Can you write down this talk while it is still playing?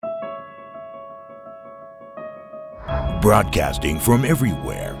Broadcasting from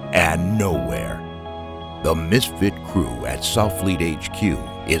everywhere and nowhere, the Misfit crew at Southfleet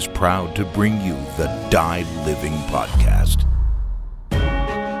HQ is proud to bring you the Die Living Podcast.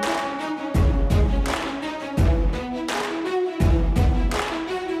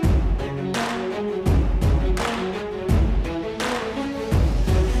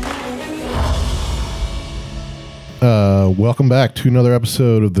 Welcome back to another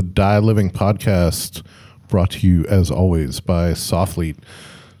episode of the Die Living Podcast, brought to you as always by Southfleet.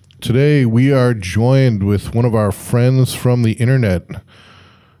 Today we are joined with one of our friends from the internet,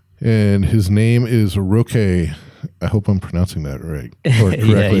 and his name is Roque. I hope I'm pronouncing that right or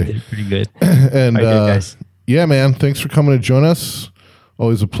correctly. Yeah, you did pretty good. And How you doing, guys? Yeah, man, thanks for coming to join us.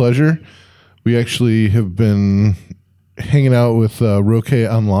 Always a pleasure. We actually have been hanging out with Roque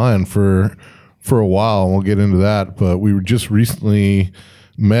online for a while, and we'll get into that. But we were just recently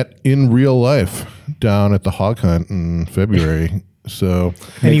met in real life down at the Hog Hunt in February. So,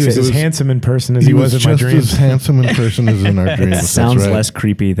 and he was as handsome in person as he was in my dreams. He was just as handsome in person as in our dreams. Sounds right. Less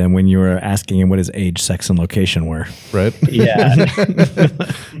creepy than when you were asking him what his age, sex, and location were. Right? Yeah.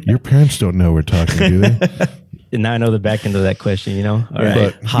 Your parents don't know we're talking, do they? Now I know the back end of that question, you know? All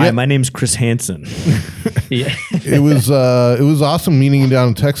right. But, hi, yeah. my name's Chris Hansen. Yeah. It was awesome meeting you down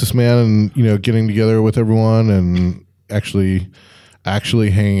in Texas, man, and getting together with everyone and actually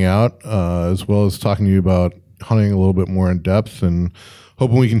hanging out, as well as talking to you about hunting a little bit more in depth, and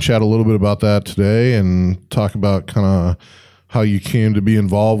hoping we can chat a little bit about that today and talk about kind of how you came to be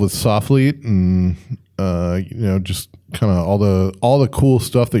involved with Southfleet and just kind of all the cool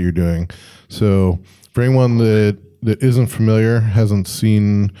stuff that you're doing. So for anyone that isn't familiar, hasn't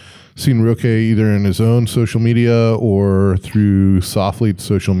seen Roque either in his own social media or through Southfleet's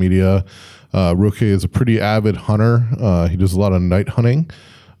social media, Roque is a pretty avid hunter. He does a lot of night hunting,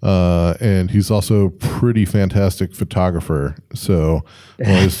 and he's also a pretty fantastic photographer. So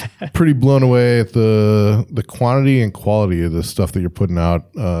I'm always pretty blown away at the quantity and quality of the stuff that you're putting out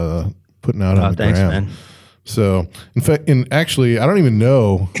on the Thanks, gram. man. So in fact, actually, I don't even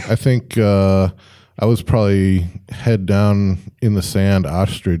know. I think I was probably head down in the sand,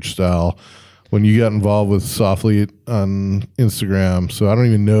 ostrich style, when you got involved with Southfleet on Instagram. So I don't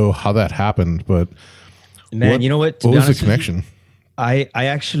even know how that happened, but Man, you know what? What was the connection? I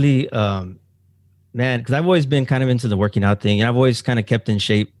actually, man, because I've always been kind of into the working out thing, and I've always kind of kept in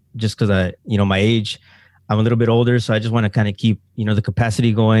shape just because my age, I'm a little bit older, so I just want to kind of keep, the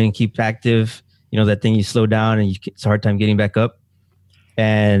capacity going, keep active. That thing you slow down and it's a hard time getting back up.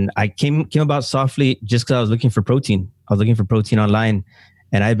 And I came about Southfleet just because I was looking for protein. I was looking for protein online,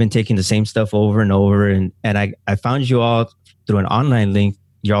 and I've been taking the same stuff over and over. And I found you all through an online link,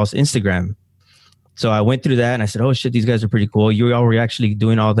 your all's Instagram. So I went through that and I said, oh shit, these guys are pretty cool. You all were actually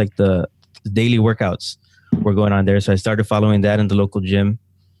doing all like the daily workouts were going on there. So I started following that in the local gym,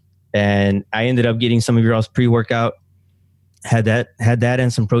 and I ended up getting some of your all's pre-workout, had that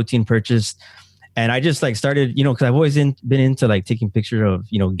and some protein purchased. And I just started, because I've always been into taking pictures of,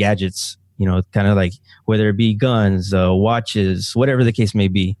 gadgets, kind of like whether it be guns, watches, whatever the case may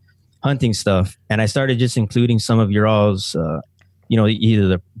be, hunting stuff. And I started just including some of your all's,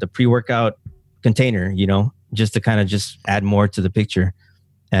 either the pre-workout container, just to kind of just add more to the picture.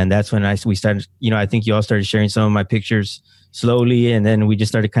 And that's when we started, I think you all started sharing some of my pictures slowly. And then we just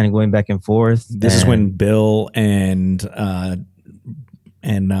started kind of going back and forth. This is when Bill and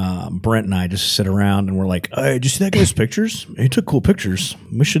Brent and I just sit around and we're like, hey, did you see that guy's pictures? He took cool pictures.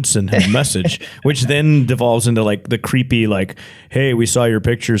 We should send him a message, which then devolves into the creepy, hey, we saw your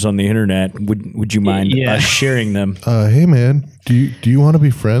pictures on the internet. Would you mind us sharing them? Hey man, do you want to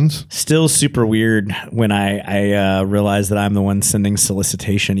be friends? Still super weird when I realize that I'm the one sending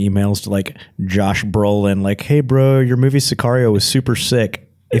solicitation emails to Josh Brolin, hey bro, your movie Sicario was super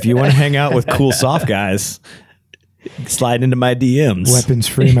sick. If you want to hang out with cool soft guys, slide into my DMs. Weapons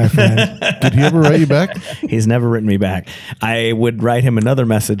free, my friend. Did he ever write you back? He's never written me back. I would write him another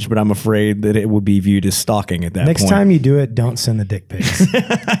message, but I'm afraid that it would be viewed as stalking at that point. Next time you do it, don't send the dick pics.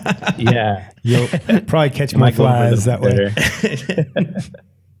 Yeah. You'll probably catch my flies that way.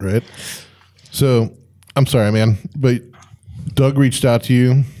 Right. So I'm sorry, man, but Doug reached out to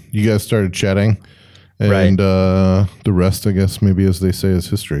you. You guys started chatting, and the rest, I guess, maybe as they say, is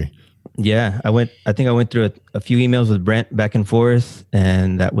history. Yeah, I think I went through a few emails with Brent back and forth,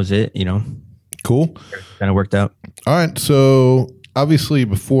 and that was it, Cool. Kind of worked out. All right. So obviously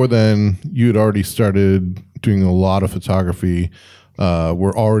before then, you had already started doing a lot of photography.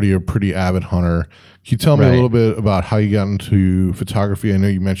 We're already a pretty avid hunter. Can you tell me a little bit about how you got into photography? I know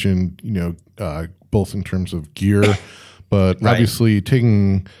you mentioned, both in terms of gear, but obviously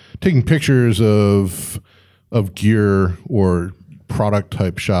taking pictures of of gear or product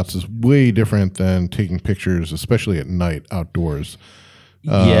type shots is way different than taking pictures, especially at night outdoors.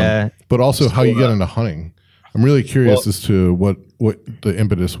 But also how you get into hunting. I'm really curious as to what the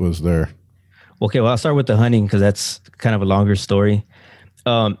impetus was there. Okay, well, I'll start with the hunting because that's kind of a longer story.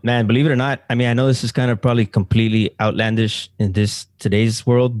 Man, believe it or not, I mean, I know this is kind of probably completely outlandish in today's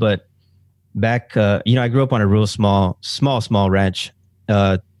world, but back, I grew up on a real small ranch.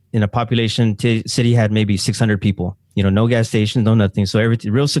 In a population city had maybe 600 people. No gas stations, no nothing. So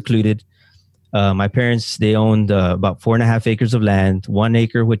everything real secluded. My parents, they owned about 4.5 acres of land, 1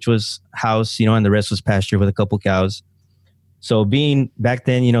 acre, which was house, and the rest was pasture with a couple cows. So being back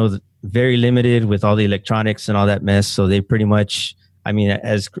then, very limited with all the electronics and all that mess. So they pretty much, I mean,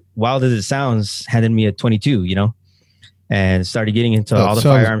 as wild as it sounds, handed me a 22, and started getting into all the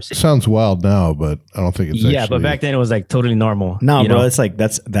firearms. Sounds wild now, but I don't think it's actually, but back then it was like totally normal. No, bro, it's like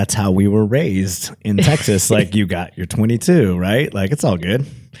that's how we were raised in Texas. Like you got your 22, right? Like it's all good.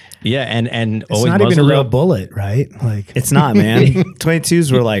 Yeah, and it's always not even a real bullet, right? Like it's not, man.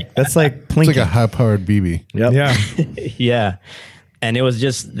 22s were like that's like plinking. It's like a high-powered BB. Yep. Yeah, yeah, and it was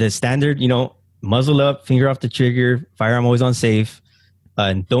just the standard, muzzle up, finger off the trigger, firearm always on safe,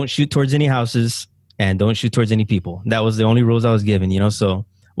 and don't shoot towards any houses. And don't shoot towards any people. That was the only rules I was given, So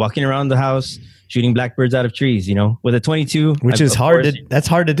walking around the house, shooting blackbirds out of trees, with a 22. Which is hard that's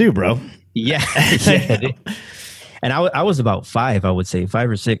hard to do, bro. Yeah. And I was about 5, I would say, 5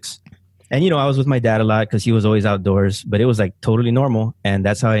 or 6. And, I was with my dad a lot because he was always outdoors. But it was like totally normal. And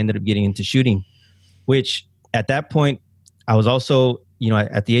that's how I ended up getting into shooting. Which at that point, I was also,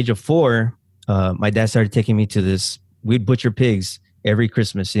 at the age of 4, my dad started taking me to this, we'd butcher pigs every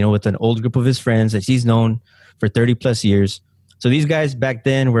Christmas, with an old group of his friends that he's known for 30 plus years. So these guys back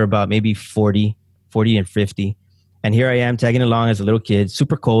then were about maybe 40 and 50. And here I am tagging along as a little kid,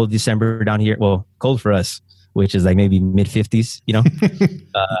 super cold December down here. Well, cold for us, which is like maybe mid 50s, you had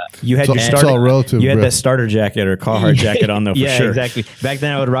you had that starter jacket or Carhartt jacket on though, for sure. Yeah, exactly. Back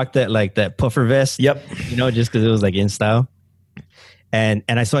then I would rock that puffer vest. Yep. Just because it was like in style. And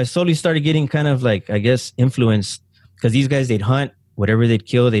I slowly started getting kind of like, I guess, influenced because these guys, they'd hunt. Whatever they'd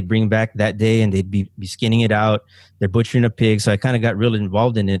kill, they'd bring back that day and they'd be skinning it out. They're butchering a pig. So I kind of got real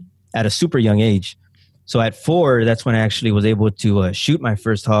involved in it at a super young age. So at 4, that's when I actually was able to shoot my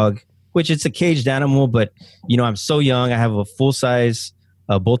first hog, which it's a caged animal, but I'm so young. I have a full size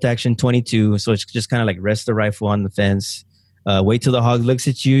bolt action 22. So it's just kind of like rest the rifle on the fence, wait till the hog looks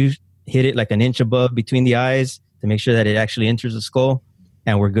at you, hit it like an inch above between the eyes to make sure that it actually enters the skull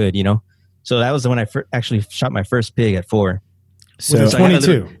and we're good, So that was when I actually shot my first pig at 4. So with a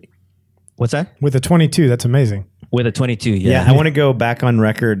 22. What's that? With a 22, that's amazing. With a 22, yeah. I want to go back on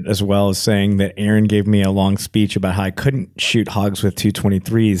record as well as saying that Aaron gave me a long speech about how I couldn't shoot hogs with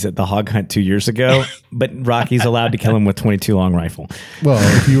 223s at the hog hunt 2 years ago, but Rocky's allowed to kill him with 22 long rifle. Well,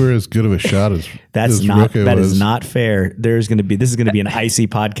 if you were as good of a shot as that is not fair. This is going to be an icy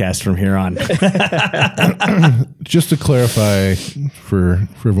podcast from here on. Just to clarify for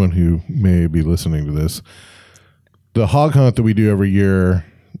everyone who may be listening to this, the hog hunt that we do every year,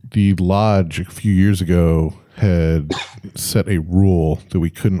 the lodge a few years ago had set a rule that we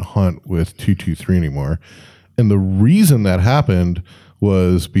couldn't hunt with 223 anymore. And the reason that happened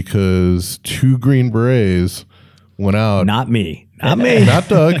was because 2 Green Berets went out. Not me. Not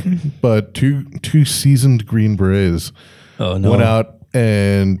Doug, but two seasoned Green Berets went out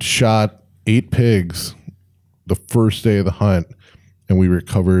and shot 8 pigs the first day of the hunt. And we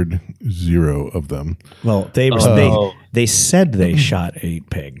recovered 0 of them. Well, they said they shot 8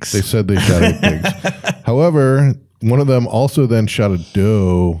 pigs. They said they shot 8 pigs. However, one of them also then shot a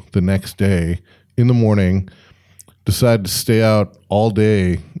doe the next day in the morning, decided to stay out all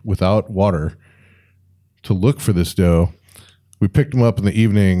day without water to look for this doe. We picked him up in the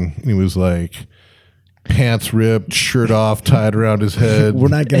evening, and he was like pants ripped, shirt off, tied around his head. We're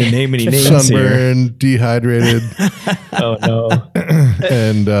not going to name any names sunburned, dehydrated. Oh no!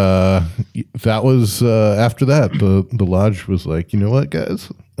 And that was after that. The lodge was like, you know what,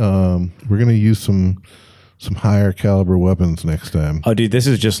 guys, we're going to use some higher caliber weapons next time. Oh, dude, this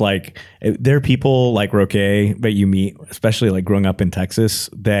is just like there are people like Roque that you meet, especially like growing up in Texas,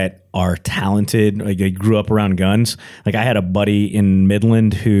 that are talented. Like they grew up around guns. Like I had a buddy in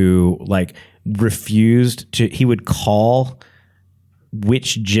Midland who like refused to. He would call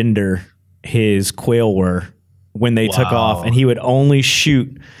which gender his quail were when they took off, and he would only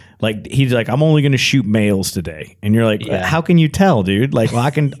shoot. Like he's like, I'm only going to shoot males today, and you're like, how can you tell, dude? Like, well, I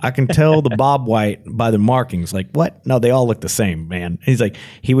can tell the bob white by the markings. Like, what? No, they all look the same, man. And he's like,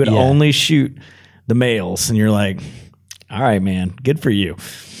 he would only shoot the males, and you're like, all right, man, good for you.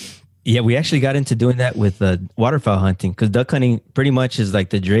 Yeah, we actually got into doing that with waterfowl hunting, because duck hunting pretty much is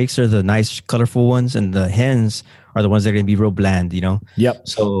like the drakes are the nice, colorful ones, and the hens are the ones that are going to be real bland, you know? Yep.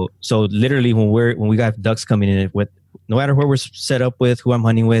 So literally when we got ducks coming in, with no matter where we're set up with, who I'm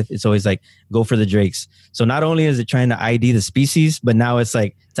hunting with, it's always like, go for the drakes. So not only is it trying to ID the species, but now it's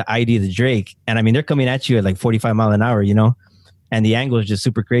like to ID the drake. And I mean, they're coming at you at like 45 miles an hour, you know? And the angle is just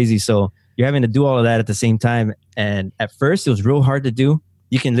super crazy. So you're having to do all of that at the same time. And at first it was real hard to do.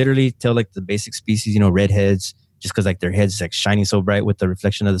 You can literally tell like the basic species, you know, redheads, just because like their heads like shining so bright with the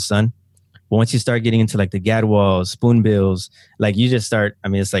reflection of the sun. But once you start getting into like the gadwalls, spoonbills, like you just start, I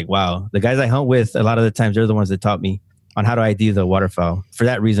mean, it's like, wow. The guys I hunt with, a lot of the times they're the ones that taught me on how to ID the waterfowl for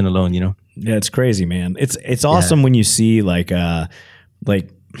that reason alone, you know? Yeah, it's crazy, man. It's awesome when you see like when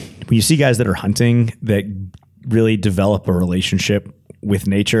you see guys that are hunting that really develop a relationship with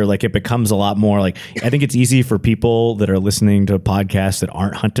nature. Like it becomes a lot more like, I think it's easy for people that are listening to podcasts that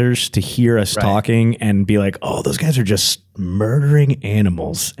aren't hunters to hear us talking and be like, oh, those guys are just murdering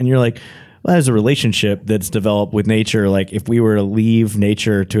animals. And you're like, well, there's a relationship that's developed with nature. Like if we were to leave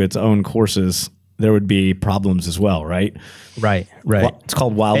nature to its own courses, there would be problems as well, right? Right. It's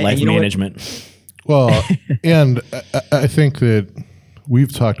called wildlife management. Well, and I think that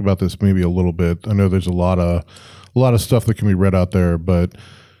we've talked about this maybe a little bit. I know there's a lot of stuff that can be read out there, but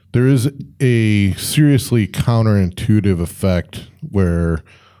there is a seriously counterintuitive effect where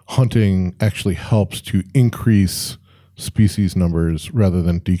hunting actually helps to increase species numbers rather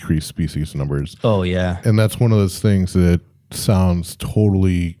than decrease species numbers. Oh, yeah. And that's one of those things that sounds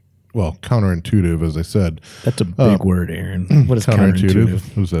totally, well, counterintuitive, as I said. That's a big word, Aaron. What is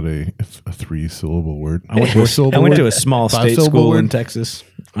counterintuitive? Was that a 3-syllable word? I went to a small state school in Texas.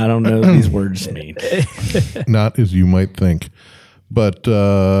 I don't know what these words mean. Not as you might think. But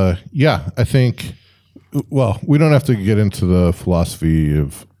yeah, I think, well, we don't have to get into the philosophy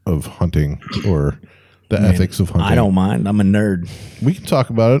of hunting or the ethics of hunting. I don't mind. I'm a nerd. We can talk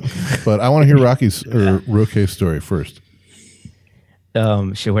about it, but I want to hear Rocky's or Roque's story first.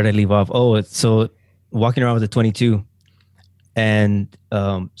 Shit, where did I leave off? Oh, so walking around with a 22. And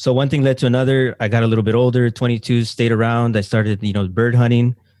so one thing led to another. I got a little bit older, 22, stayed around. I started, you know, bird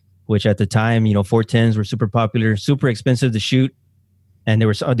hunting, which at the time, you know, 410s were super popular, super expensive to shoot. And they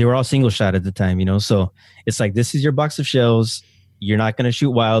were all single shot at the time, you know? So it's like, this is your box of shells. You're not going to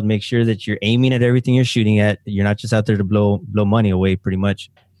shoot wild. Make sure that you're aiming at everything you're shooting at. You're not just out there to blow money away pretty much.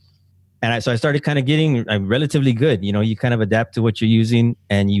 And so I started kind of getting relatively good. You know, you kind of adapt to what you're using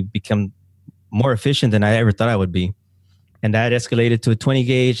and you become more efficient than I ever thought I would be. And that escalated to a 20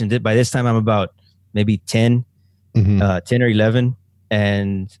 gauge. And by this time I'm about maybe 10 or 11.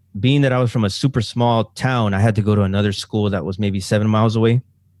 And being that I was from a super small town, I had to go to another school that was maybe 7 miles away,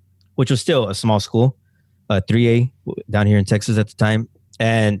 which was still a small school, 3A down here in Texas at the time.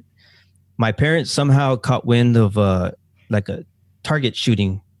 And my parents somehow caught wind of like a target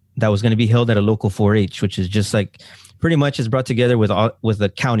shooting that was going to be held at a local 4-H, which is just like pretty much is brought together with the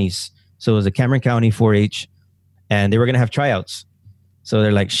counties. So it was a Cameron County 4-H, and they were going to have tryouts. So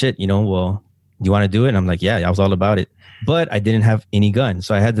they're like, shit, you know, well, you want to do it? And I'm like, yeah, I was all about it. But I didn't have any gun.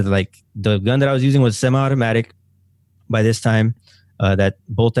 So I had to the gun that I was using was semi-automatic by this time. That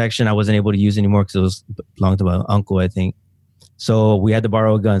bolt action I wasn't able to use anymore because it belonged to my uncle, I think. So we had to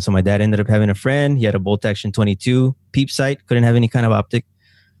borrow a gun. So my dad ended up having a friend. He had a bolt action 22 peep sight, couldn't have any kind of optic.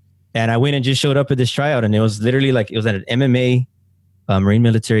 And I went and just showed up at this tryout, and it was literally like, it was at an MMA, Marine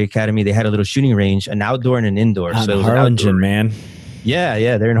Military Academy. They had a little shooting range, an outdoor and an indoor. So it was Harlingen, man.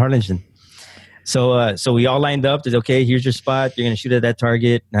 Yeah, they're in Harlingen. So we all lined up. Said, okay, here's your spot. You're going to shoot at that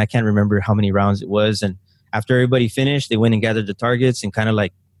target. And I can't remember how many rounds it was. And after everybody finished, they went and gathered the targets and kind of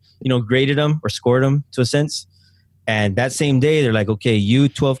like, you know, graded them or scored them to a sense. And that same day, they're like, okay, you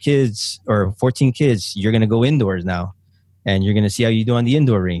 12 kids or 14 kids, you're going to go indoors now. And you're going to see how you do on the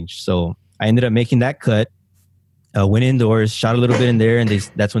indoor range. So I ended up making that cut, went indoors, shot a little bit in there. And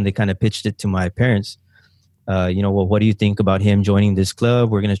that's when they kind of pitched it to my parents. You know, well, what do you think about him joining this club?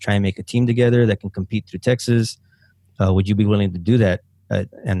 We're going to try and make a team together that can compete through Texas. Would you be willing to do that?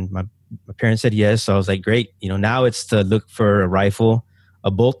 And my parents said yes. So I was like, great. You know, now it's to look for a rifle, a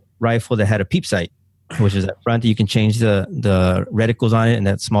bolt rifle that had a peep sight, which is at front. You can change the reticles on it and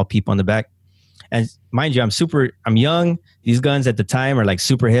that small peep on the back. And mind you, I'm young. These guns at the time are like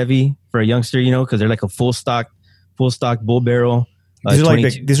super heavy for a youngster, you know, because they're like a full stock bull barrel. These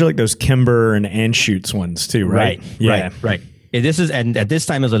are like those Kimber and Anschutz ones too, right? Right. And at this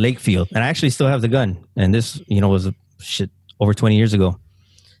time it was a lake field, and I actually still have the gun. And this, you know, was over 20 years ago.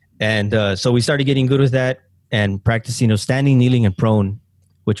 And so we started getting good with that and practicing, you know, standing, kneeling, and prone,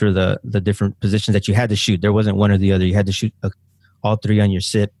 which were the different positions that you had to shoot. There wasn't one or the other. You had to shoot all three on your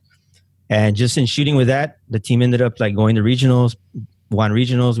sit. And just in shooting with that, the team ended up like going to regionals, won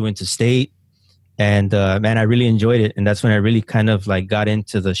regionals, we went to state. And man, I really enjoyed it. And that's when I really kind of like got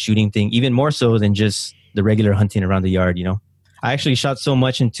into the shooting thing, even more so than just the regular hunting around the yard, you know. I actually shot so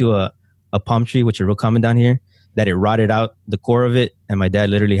much into a palm tree, which are real common down here, that it rotted out the core of it. And my dad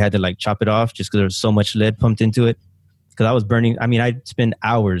literally had to like chop it off just because there was so much lead pumped into it. Because I was burning. I mean, I'd spend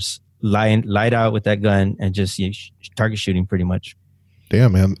hours light out with that gun and just target shooting pretty much.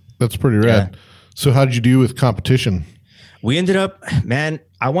 Damn, man. That's pretty rad. Yeah. So how did you do with competition? We ended up, man,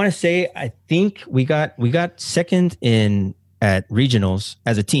 I want to say, I think we got second at regionals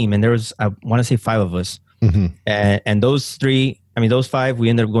as a team. And there was, I want to say 5 of us. Mm-hmm. And those 5, we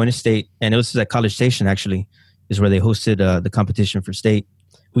ended up going to state. And it was at College Station, actually, is where they hosted the competition for state.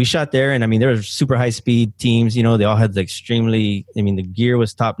 We shot there, and I mean, there were super high speed teams. You know, they all had the the gear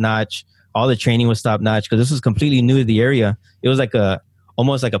was top notch. All the training was top notch because this was completely new to the area. It was like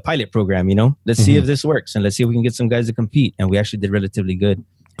almost like a pilot program, you know, let's see if this works and let's see if we can get some guys to compete. And we actually did relatively good.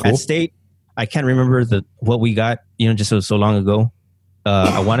 Cool. At state, I can't remember what we got, you know, just so long ago.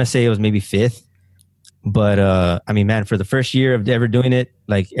 I want to say it was maybe 5th, but I mean, man, for the first year of ever doing it,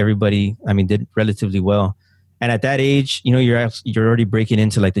 like everybody, I mean, did relatively well. And at that age, you know, you're already breaking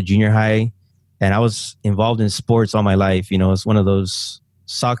into like the junior high. And I was involved in sports all my life. You know, it's one of those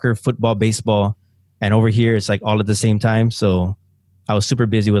soccer, football, baseball. And over here, it's like all at the same time. So I was super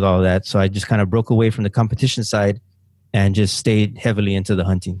busy with all of that. So I just kind of broke away from the competition side and just stayed heavily into the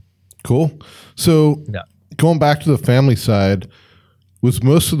hunting. Cool. So going back to the family side, was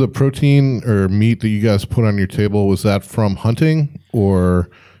most of the protein or meat that you guys put on your table, was that from hunting, or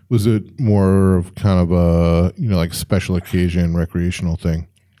was it more of kind of a, you know, like special occasion recreational thing?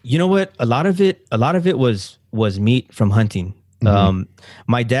 You know what? A lot of it was meat from hunting. Mm-hmm.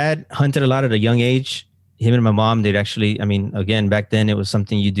 My dad hunted a lot at a young age. Him and my mom, they'd actually, I mean, again, back then it was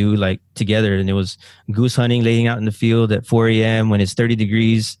something you do like together, and it was goose hunting, laying out in the field at 4 a.m. when it's 30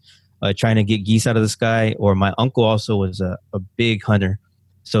 degrees, trying to get geese out of the sky. Or my uncle also was a big hunter.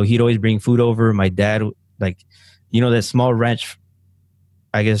 So he'd always bring food over. My dad, like, you know, that small ranch,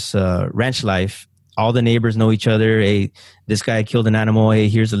 I guess, ranch life, all the neighbors know each other. Hey, this guy killed an animal. Hey,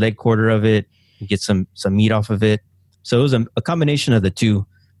 here's the leg quarter of it. Get some meat off of it. So it was a combination of the two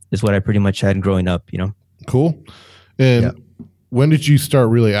is what I pretty much had growing up, you know. Cool. And when did you start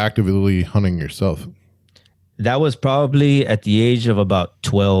really actively hunting yourself? That was probably at the age of about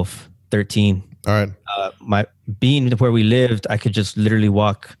 12, 13. All right. Being where we lived, I could just literally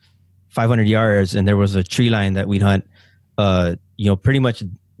walk 500 yards and there was a tree line that we'd hunt. You know, pretty much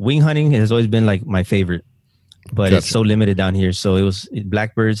wing hunting has always been like my favorite, but it's so limited down here. So it was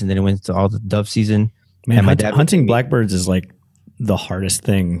blackbirds, and then it went to all the dove season. Man, hunting blackbirds is like the hardest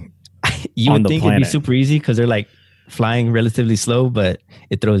thing. You would think it'd be super easy because they're like flying relatively slow, but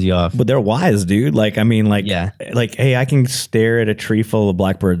it throws you off. But they're wise, dude. Like, I mean, like, hey, I can stare at a tree full of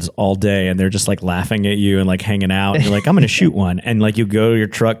blackbirds all day and they're just like laughing at you and like hanging out. And you're like, I'm going to shoot one. And like you go to your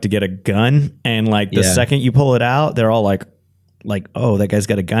truck to get a gun. And like the second you pull it out, they're all like, oh, that guy's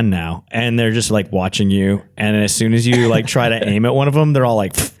got a gun now. And they're just like watching you. And as soon as you like try to aim at one of them, they're all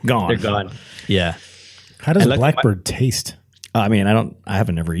like gone. They're gone. Yeah. How does blackbird taste? I mean, I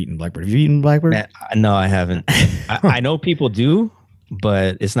haven't ever eaten blackbird. Have you eaten blackbird? No, I haven't. I know people do,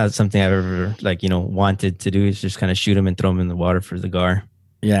 but it's not something I've ever like, you know, wanted to do. It's just kind of shoot them and throw them in the water for the gar.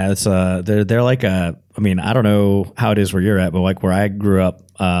 Yeah, it's they're like I mean, I don't know how it is where you're at, but like where I grew up,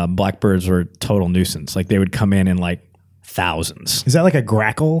 blackbirds were a total nuisance. Like they would come in like thousands. Is that like a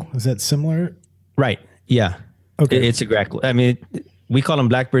grackle? Is that similar? Right. Yeah. Okay. It's a grackle. I mean, we call them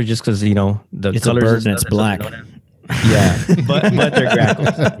blackbirds just because, you know, the it's colors. A bird and it's black. Yeah, but they're grackles.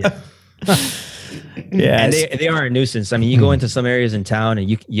 Yeah, and they are a nuisance. I mean, you go into some areas in town and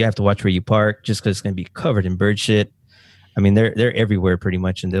you have to watch where you park just because it's going to be covered in bird shit. I mean, they're everywhere pretty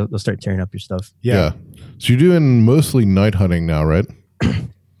much, and they'll start tearing up your stuff. Yeah. So you're doing mostly night hunting now, right?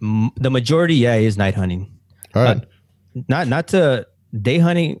 The majority, is night hunting. All right. Not to day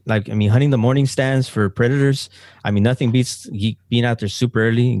hunting. Like, I mean, hunting the morning stands for predators. I mean, nothing beats being out there super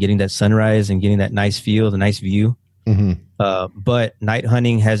early and getting that sunrise and getting that nice feel, the nice view. Mm-hmm. But night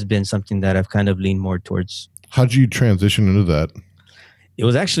hunting has been something that I've kind of leaned more towards. How'd you transition into that? It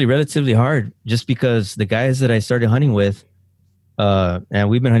was actually relatively hard just because the guys that I started hunting with, and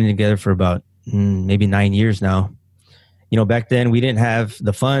we've been hunting together for about maybe 9 years now. You know, back then we didn't have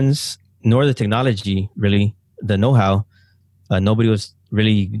the funds nor the technology, really, the know-how. Nobody was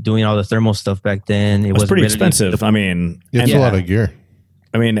really doing all the thermal stuff back then. It was pretty expensive. I mean, it's a lot of gear.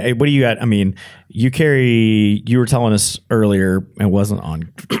 I mean, what do you got? I mean, you were telling us earlier, it wasn't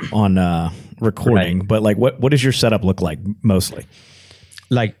on recording, right. But like, what does your setup look like mostly?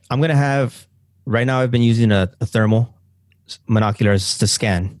 Like I'm going to have, right now I've been using a thermal monoculars to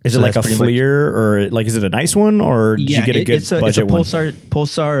scan. Is it like a FLIR or like, is it a nice one or did you get a good budget one? It's a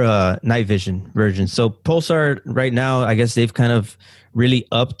Pulsar night vision version. So Pulsar right now, I guess they've kind of really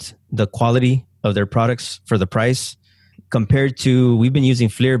upped the quality of their products for the price compared to, we've been using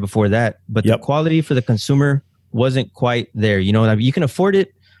FLIR before that, but the quality for the consumer wasn't quite there. You know, I mean, you can afford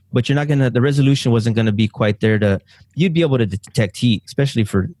it, but you're not going to, the resolution wasn't going to be quite there you'd be able to detect heat, especially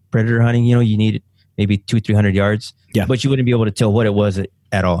for predator hunting. You know, you need maybe 200-300 yards, but you wouldn't be able to tell what it was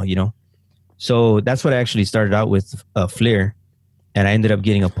at all, you know? So that's what I actually started out with, FLIR, and I ended up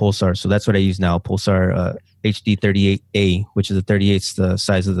getting a Pulsar. So that's what I use now, Pulsar HD38A, which is the 38th the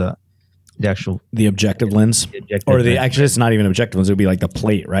size of the actual... The objective lens? Actually, it's not even objective lens. It would be like the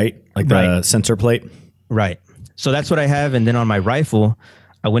plate, right? Like the sensor plate? Right. So that's what I have. And then on my rifle,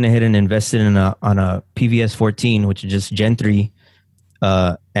 I went ahead and invested on a PVS 14, which is just Gen 3.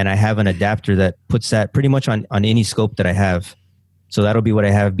 And I have an adapter that puts that pretty much on any scope that I have. So that'll be what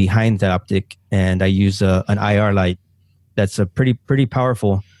I have behind the optic. And I use an IR light that's a pretty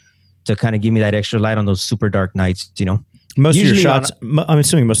powerful to kind of give me that extra light on those super dark nights, you know. Most of your shots, I'm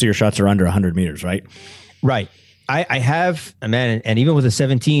assuming most of your shots are under 100 meters, right? Right. I have, man, and even with a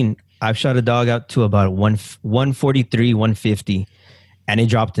 17, I've shot a dog out to about 143, 150, and it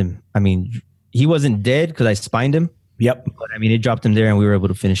dropped him. I mean, he wasn't dead because I spined him. Yep. But I mean, it dropped him there and we were able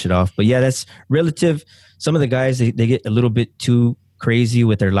to finish it off. But yeah, that's relative. Some of the guys, they get a little bit too crazy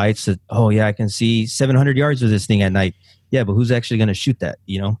with their lights that, oh yeah, I can see 700 yards with this thing at night. Yeah, but who's actually going to shoot that,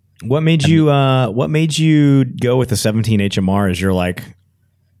 you know? What made you go with the 17 HMR as your like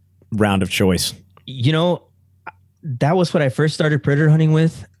round of choice? You know, that was what I first started predator hunting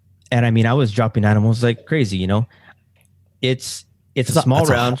with. And I mean, I was dropping animals like crazy, you know? It's a small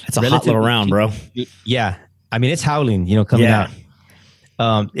round. It's a hot little round, bro. Yeah. I mean, it's howling, you know, coming out.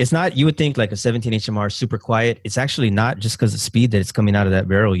 It's not, you would think like a 17 HMR super quiet. It's actually not just because of the speed that it's coming out of that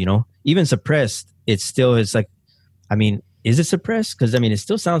barrel, you know? Even suppressed, it's like, I mean, is it suppressed? Because I mean, it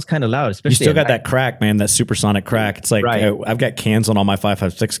still sounds kind of loud, especially. You still got that crack, man, that supersonic crack. It's like, I've got cans on all my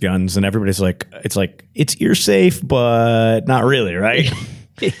 5.56 guns and everybody's like, it's ear safe, but not really, right?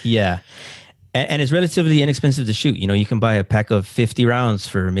 Yeah. And it's relatively inexpensive to shoot. You know, you can buy a pack of 50 rounds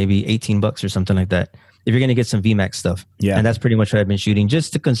for maybe $18 or something like that if you're going to get some VMAX stuff. Yeah. And that's pretty much what I've been shooting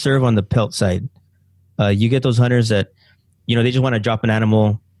just to conserve on the pelt side. You get those hunters that, you know, they just want to drop an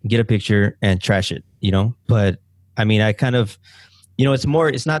animal, get a picture and trash it, you know? But I mean, I kind of, you know, it's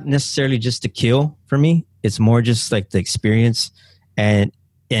not necessarily just to kill for me. It's more just like the experience. And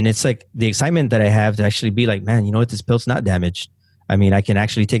it's like the excitement that I have to actually be like, man, you know what? This pelt's not damaged. I mean, I can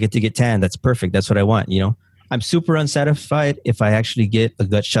actually take it to get tan. That's perfect. That's what I want, you know? I'm super unsatisfied if I actually get a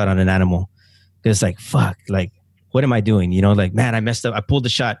gut shot on an animal. Because like, fuck, like, what am I doing? You know, like, man, I messed up. I pulled the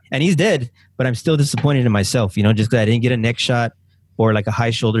shot and he's dead, but I'm still disappointed in myself, you know, just because I didn't get a neck shot or like a high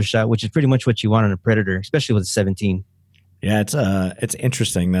shoulder shot, which is pretty much what you want on a predator, especially with a 17. Yeah, it's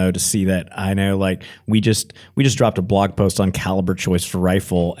interesting though to see that. I know, like we just dropped a blog post on caliber choice for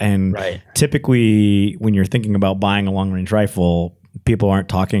rifle, and typically when you're thinking about buying a long range rifle, people aren't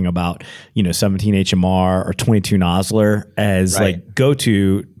talking about, you know, 17 HMR or 22 Nosler as like go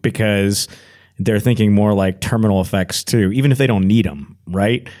to, because they're thinking more like terminal effects too, even if they don't need them,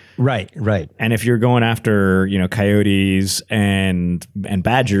 right? Right. And if you're going after, you know, coyotes and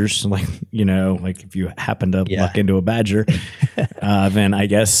badgers, like, you know, like if you happen to luck into a badger, then I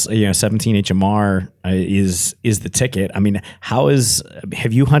guess, you know, 17 HMR is the ticket. I mean,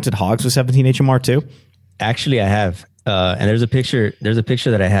 have you hunted hogs with 17 HMR too? Actually, I have. And there's a picture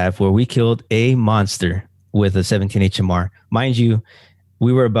that I have where we killed a monster with a 17 HMR. Mind you,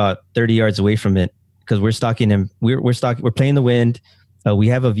 we were about 30 yards away from it because we're stalking him. We're playing the wind. We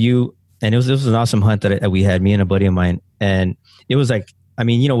have a view, and this was an awesome hunt that we had, me and a buddy of mine. And it was like, I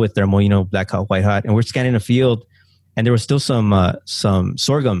mean, you know, with thermal, you know, black hot, white hot, and we're scanning a field, and there was still some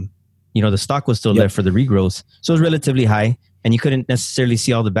sorghum. You know, the stalk was still left for the regrowth, so it was relatively high, and you couldn't necessarily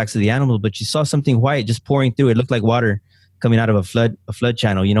see all the backs of the animals, but you saw something white just pouring through. It looked like water coming out of a flood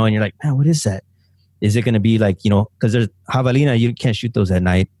channel, you know, and you're like, man, what is that? Is it going to be like, you know, because there's javelina, you can't shoot those at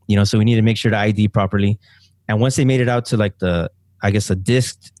night, you know, so we need to make sure to ID properly. And once they made it out to like the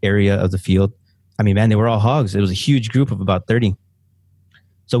disked area of the field, I mean, man, they were all hogs. It was a huge group of about 30.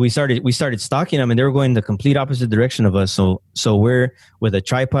 So we started stalking them, and they were going the complete opposite direction of us. So we're with a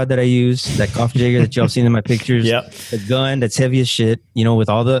tripod that I use, that Kopfjäger that y'all seen in my pictures, the gun that's heavy as shit, you know, with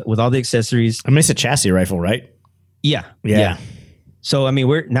all the accessories. I mean, it's a chassis rifle, right? Yeah. So, I mean,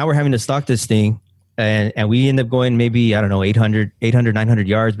 we're having to stalk this thing, and we end up going maybe, I don't know, 800, 900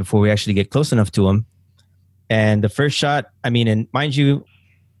 yards before we actually get close enough to them. And the first shot, I mean, and mind you,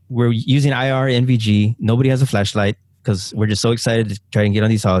 we're using IR NVG. Nobody has a flashlight because we're just so excited to try and get on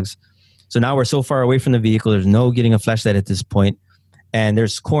these hogs. So now we're so far away from the vehicle. There's no getting a flashlight at this point, and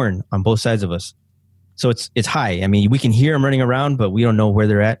there's corn on both sides of us. So it's high. I mean, we can hear them running around, but we don't know where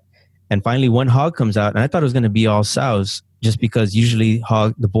they're at. And finally, one hog comes out, and I thought it was going to be all sows, just because usually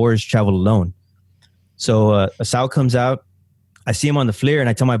the boars travel alone. So a sow comes out. I see him on the flare, and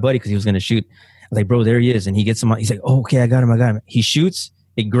I tell my buddy because he was going to shoot. I was like, bro, there he is. And he gets him on. He's like, oh, okay, I got him. He shoots,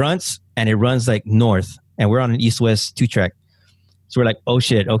 it grunts, and it runs like north. And we're on an east-west 2-track. So we're like, oh,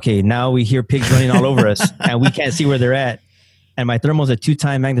 shit. Okay, now we hear pigs running all over us, and we can't see where they're at. And my thermal's at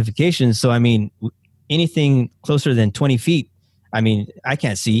 2-time magnification. So, I mean, anything closer than 20 feet, I mean, I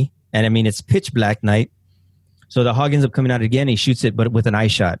can't see. And, I mean, it's pitch black night. So the hog ends up coming out again. He shoots it, but with an eye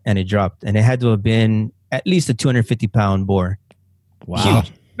shot, and it dropped. And it had to have been at least a 250-pound boar. Wow.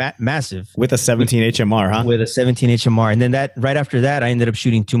 Huge. Massive. With a 17 HMR, huh? With a 17 HMR. And then right after that, I ended up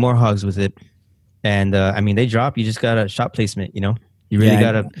shooting 2 more hogs with it. And I mean, they drop. You just got a shot placement, you know? You really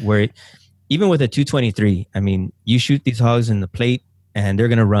got to worry. Even with a 223, I mean, you shoot these hogs in the plate and they're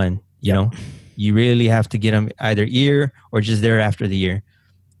going to run, you know? You really have to get them either ear or just there after the ear.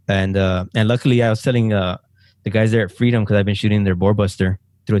 And luckily, I was telling the guys there at Freedom, because I've been shooting their boar buster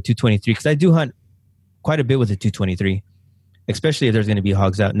through a 223, because I do hunt quite a bit with a 223, especially if there's going to be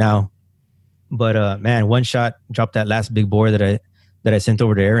hogs out now. But man, one shot dropped that last big boar that I sent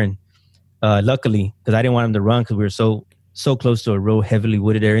over to Aaron. Luckily, because I didn't want him to run, because we were so close to a real heavily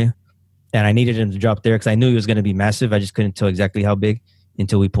wooded area, and I needed him to drop there because I knew he was going to be massive. I just couldn't tell exactly how big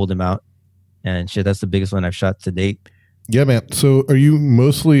until we pulled him out. And shit, that's the biggest one I've shot to date. Yeah, man. So are you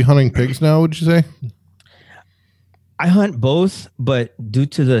mostly hunting pigs now, would you say? I hunt both, but due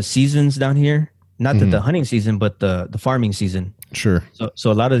to the seasons down here, not that the hunting season, but the farming season. Sure.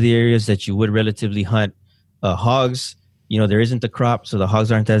 So a lot of the areas that you would relatively hunt hogs, you know, there isn't the crop, so the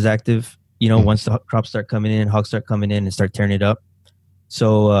hogs aren't as active. You know, once the crops start coming in, hogs start coming in and start tearing it up.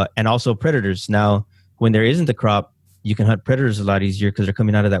 So, and also predators. Now, when there isn't the crop, you can hunt predators a lot easier because they're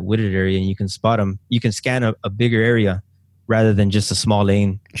coming out of that wooded area and you can spot them. You can scan a bigger area rather than just a small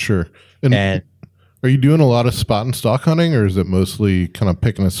lane. Sure. And are you doing a lot of spot and stock hunting, or is it mostly kind of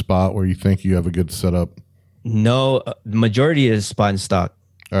picking a spot where you think you have a good setup? No, the majority is spot and stock.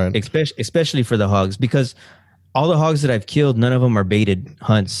 All right. Especially for the hogs, because all the hogs that I've killed, none of them are baited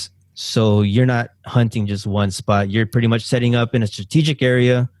hunts. So you're not hunting just one spot. You're pretty much setting up in a strategic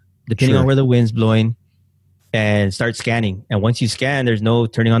area, depending on where the wind's blowing, and start scanning. And once you scan, there's no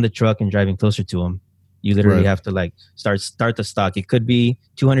turning on the truck and driving closer to them. You literally have to like start the stock. It could be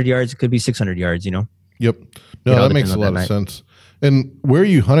 200 yards. It could be 600 yards, you know? Yep. No, that makes a lot of sense. And where are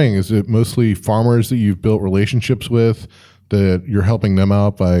you hunting? Is it mostly farmers that you've built relationships with that you're helping them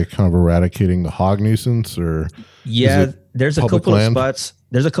out by kind of eradicating the hog nuisance, or? Yeah, there's a couple of spots.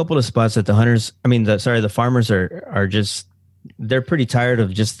 There's a couple of spots that the farmers are just, they're pretty tired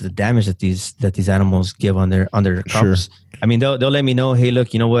of just the damage that these animals give on their crops. Sure. I mean, they'll let me know, hey,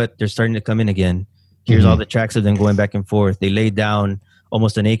 look, you know what? They're starting to come in again. Here's all the tracks of them going back and forth. They laid down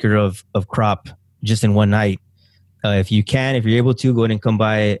almost an acre of crop just in one night. If you're able to, go ahead and come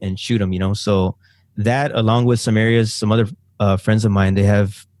by and shoot them, you know? So that, along with some areas, some other friends of mine, they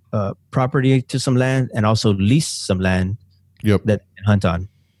have property to some land and also lease some land that they can hunt on.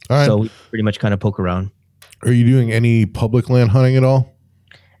 All right. So we pretty much kind of poke around. Are you doing any public land hunting at all?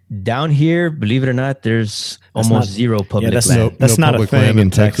 Down here, believe it or not, there's almost zero public land. That's not a thing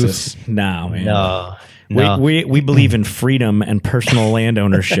in Texas. No, man. No. We believe in freedom and personal land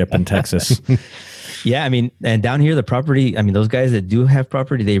ownership in Texas. Yeah, I mean, and down here, the property, I mean, those guys that do have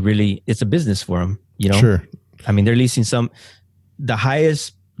property, it's a business for them, you know? Sure. I mean, they're leasing the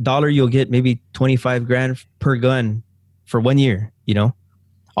highest dollar you'll get, maybe 25 grand per gun for 1 year, you know,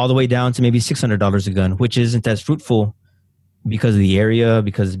 all the way down to maybe $600 a gun, which isn't as fruitful because of the area,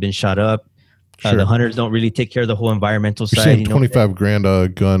 because it's been shot up. Sure. The hunters don't really take care of the whole environmental side. Saying 25 grand a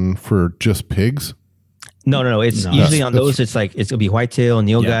gun for just pigs? No. It's usually on those. It's like, it's going to be whitetail,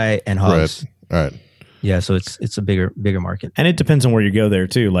 nilgai, and hogs. Right. All right. Yeah, so it's a bigger market. And it depends on where you go there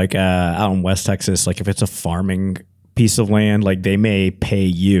too. Like out in West Texas, like if it's a farming piece of land, like they may pay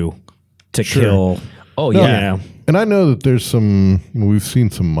you to kill. Oh yeah. You know. And I know that there's we've seen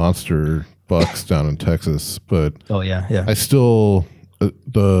some monster bucks down in Texas, but I still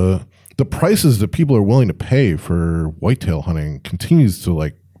the prices that people are willing to pay for whitetail hunting continues to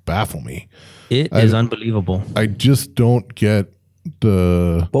like baffle me. It is unbelievable. I just don't get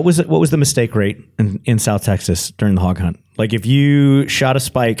what was the mistake rate in South Texas during the hog hunt? Like if you shot a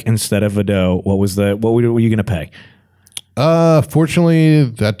spike instead of a doe, what were you going to pay? Fortunately,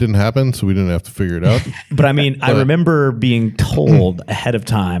 that didn't happen, so we didn't have to figure it out. But I mean, I remember being told ahead of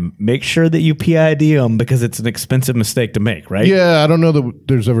time, make sure that you PID them because it's an expensive mistake to make, right? Yeah, I don't know that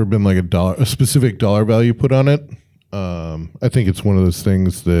there's ever been like a specific dollar value put on it. I think it's one of those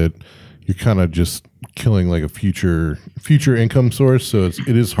things that you're kind of just killing like a future income source. So it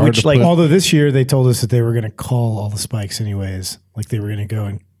is hard to put. Although this year they told us that they were going to call all the spikes anyways. Like they were going to go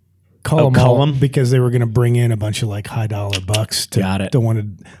and call them because they were going to bring in a bunch of like high dollar bucks to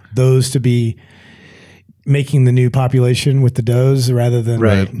wanted those to be making the new population with the does rather than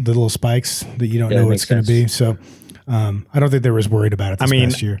the little spikes that you don't know what it's going to be. So I don't think they were as worried about it this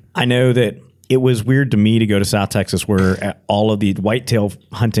past year. I know that it was weird to me to go to South Texas where all of the whitetail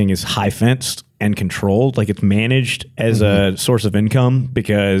hunting is high fenced and controlled, like it's managed as a source of income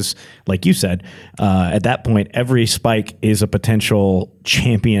because, like you said, at that point, every spike is a potential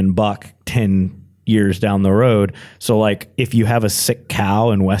champion buck 10 years down the road. So like if you have a sick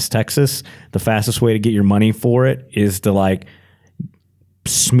cow in West Texas, the fastest way to get your money for it is to like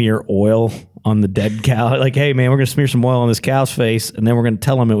smear oil on the dead cow. Like, hey man, we're going to smear some oil on this cow's face and then we're going to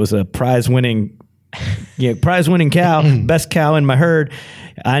tell them it was a prize winning cow, best cow in my herd.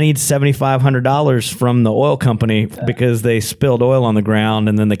 I need $7,500 from the oil company because they spilled oil on the ground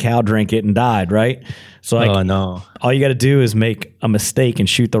and then the cow drank it and died, right? So like, all you got to do is make a mistake and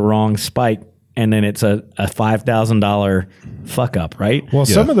shoot the wrong spike, and then it's a $5,000 fuck up, right? Well,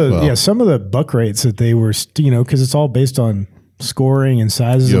 some of the buck rates that they were, because it's all based on scoring and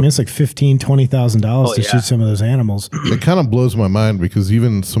sizes. I mean, it's like $15,000, $20,000 to shoot some of those animals. It kind of blows my mind because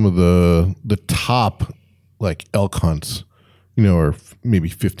even some of the top like elk hunts, are maybe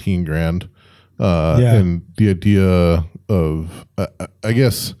 15 grand. And the idea of, I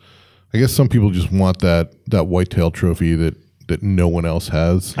guess some people just want that whitetail trophy that no one else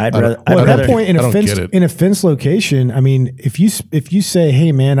has. At that point in a fence location, I mean, if you say,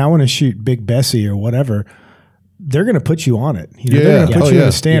 hey man, I want to shoot Big Bessie or whatever, they're going to put you on it. They're going to put you in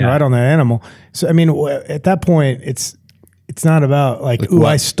a stand right on that animal. So, I mean, at that point, it's not about like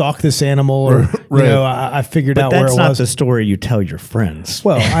I stalked this animal or, I figured out where it was. That's not the story you tell your friends.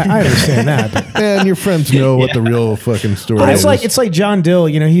 Well, I understand that. And your friends know what the real fucking story is. It's like John Dill,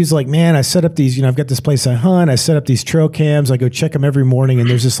 he's like, man, I set up these, I've got this place I hunt. I set up these trail cams. I go check them every morning and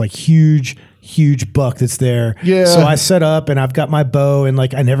there's this like huge buck that's there. Yeah. So I set up and I've got my bow and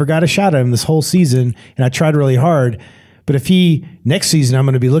like I never got a shot at him this whole season and I tried really hard. But if next season I'm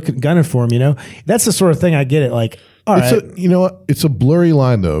going to be gunning for him, that's the sort of thing I get it. Like, all right. You know what? It's a blurry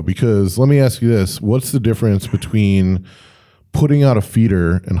line though, because let me ask you this. What's the difference between putting out a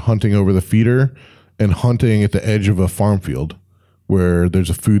feeder and hunting over the feeder and hunting at the edge of a farm field where there's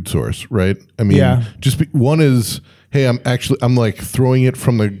a food source, right? I mean, one is, hey, I'm like throwing it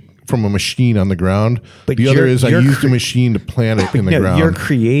from a machine on the ground. But the other is I used a machine to plant it in the ground. You're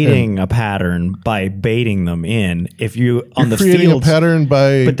creating a pattern by baiting them in. If you're creating a pattern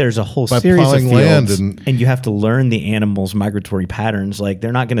but there's a whole series of fields, and you have to learn the animal's migratory patterns. Like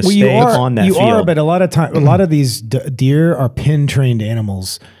they're not going to stay on that field. But a lot of these deer are pin trained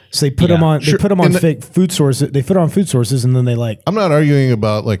animals. So they put them on. They put them on fake food sources. They put on food sources, and then they like. I'm not arguing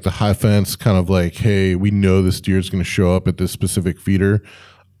about like the high fence kind of like, hey, we know this deer is going to show up at this specific feeder.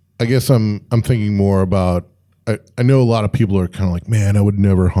 I guess I'm thinking more about. I know a lot of people are kind of like, man, I would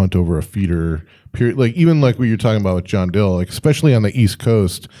never hunt over a feeder. Period. Like even like what you're talking about with John Dill, like especially on the East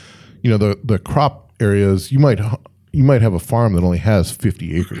Coast, the crop areas, you might have a farm that only has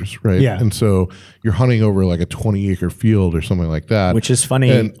 50 acres, right? Yeah. And so you're hunting over like a 20-acre field or something like that. Which is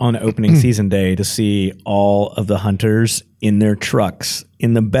funny on opening season day to see all of the hunters in their trucks,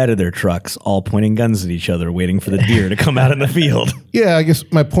 in the bed of their trucks, all pointing guns at each other, waiting for the deer to come out in the field. Yeah, I guess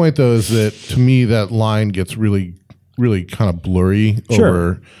my point though is that to me that line gets really, really kind of blurry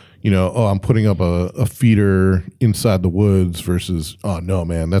over, I'm putting up a feeder inside the woods versus, oh no,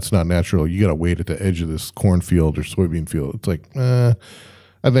 man, that's not natural. You got to wait at the edge of this cornfield or soybean field. It's like, I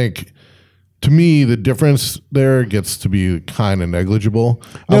think to me the difference there gets to be kind of negligible.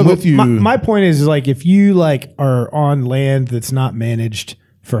 I'm with you. My point is like if you like are on land that's not managed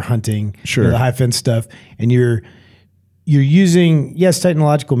for hunting, the high fence stuff, and you're using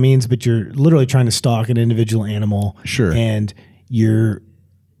technological means, but you're literally trying to stalk an individual animal. Sure. And you're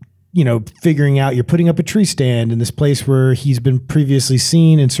figuring out, you're putting up a tree stand in this place where he's been previously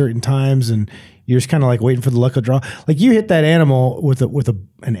seen in certain times, and you're just kind of like waiting for the luck of draw. Like you hit that animal with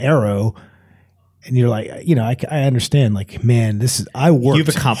an arrow, and you're like, I understand. Like, man, I worked You've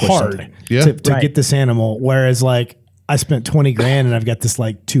accomplished hard something. to get this animal. Whereas, like, I spent 20 grand and I've got this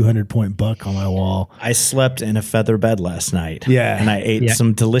like 200-point buck on my wall. I slept in a feather bed last night. Yeah. And I ate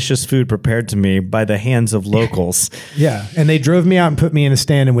some delicious food prepared to me by the hands of locals. Yeah. And they drove me out and put me in a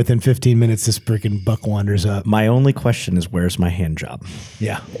stand, and within 15 minutes, this freaking buck wanders up. My only question is, where's my hand job?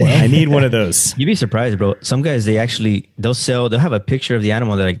 Yeah. I need one of those. You'd be surprised, bro. Some guys, they'll have a picture of the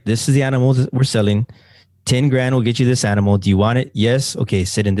animal. They're like, this is the animal that we're selling. 10 grand will get you this animal. Do you want it? Yes. Okay.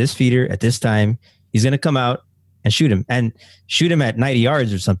 Sit in this feeder at this time. He's going to come out and shoot him at 90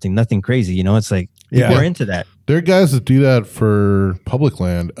 yards or something. Nothing crazy. It's like, we're into that. There are guys that do that for public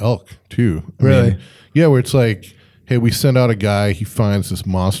land elk too. I Really? mean, yeah. Where it's like, hey, we send out a guy, he finds this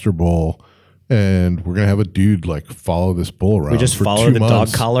monster bull, and we're going to have a dude like follow this bull around. We just for follow 2 the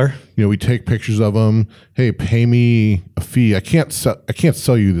months. dog collar. We take pictures of him. Hey, pay me a fee. I can't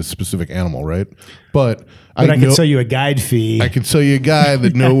sell you this specific animal, right? But I can sell you a guide fee. I can sell you a guy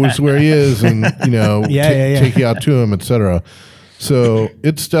that knows where he is, and take you out to him, etc. So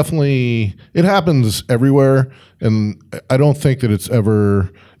it's definitely, it happens everywhere, and I don't think that it's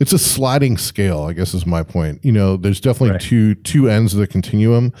a sliding scale, I guess is my point. There's definitely two ends of the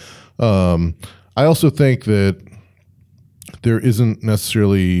continuum. I also think that there isn't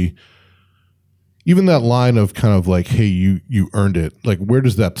necessarily even that line of kind of like, hey, you earned it. Like, where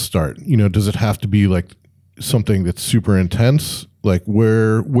does that start? Does it have to be like something that's super intense? Like,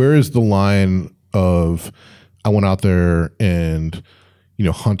 where is the line of, I went out there and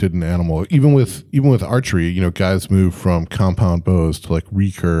hunted an animal? Even with archery, guys move from compound bows to like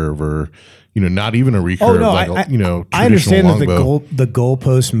recurve, or not even a recurve. Oh no, I understand that the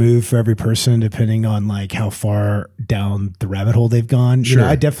goalposts move for every person depending on like how far down the rabbit hole they've gone. Sure.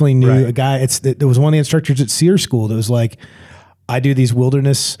 I definitely knew a guy. There was one of the instructors at Sears School that was like, I do these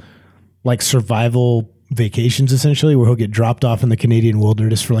wilderness like survival vacations essentially, where he'll get dropped off in the Canadian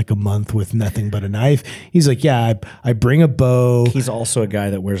wilderness for like a month with nothing but a knife. He's like, yeah, I bring a bow. He's also a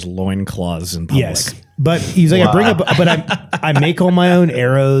guy that wears loincloths in public. Yes. But he's like, I bring a bow, but I make all my own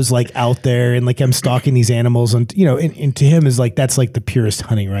arrows like out there, and like I'm stalking these animals, and and to him is like, that's like the purest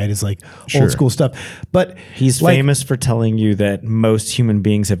hunting, right? It's like old school stuff. But he's like, famous for telling you that most human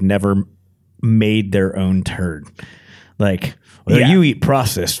beings have never made their own turd. Like, you eat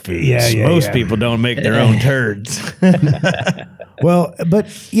processed foods. Most people don't make their own turds. Well, but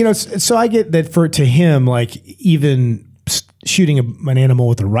so I get that to him, like even shooting an animal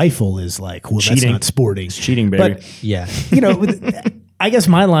with a rifle is like, well, cheating. That's not sporting. It's cheating, baby. But I guess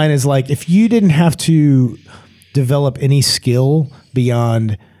my line is like, if you didn't have to develop any skill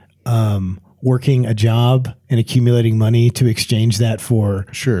beyond working a job and accumulating money to exchange that for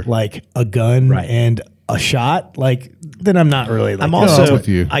like a gun and a shot, like, then I'm not really like, I'm also with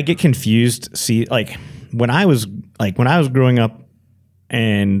you. I get confused. See, like when I was growing up,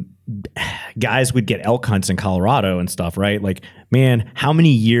 and guys would get elk hunts in Colorado and stuff, right? Like, man, how many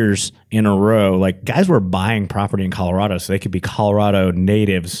years in a row, like guys were buying property in Colorado so they could be Colorado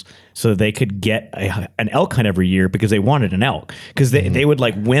natives, so they could get an elk hunt every year because they wanted an elk, because they would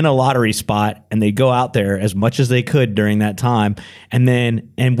like win a lottery spot and they'd go out there as much as they could during that time and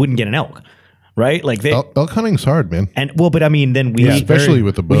wouldn't get an elk. Right? Like elk hunting's hard, man. But I mean, then especially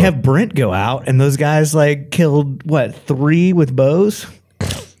with the bow. We have Brent go out, and those guys like killed 3 with bows.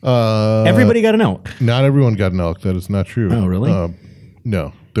 Everybody got an elk. Not everyone got an elk. That is not true. Oh, really?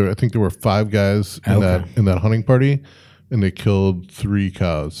 No. I think there were 5 guys in that hunting party, and they killed 3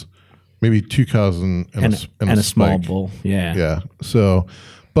 cows, maybe 2 cows and a small bull. Yeah. Yeah. So,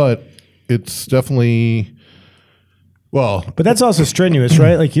 but it's definitely. Well, but that's also strenuous,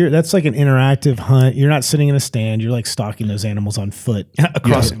 right? Like that's like an interactive hunt. You're not sitting in a stand. You're like stalking those animals on foot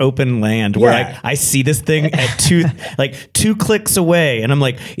across open land where I see this thing at 2 clicks away, and I'm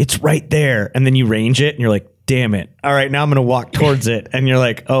like, it's right there. And then you range it and you're like, damn it. All right, now I'm going to walk towards it. And you're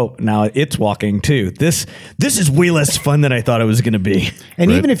like, oh, now it's walking too. This is way less fun than I thought it was going to be.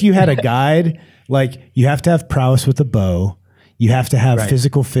 And even if you had a guide, like you have to have prowess with a bow. You have to have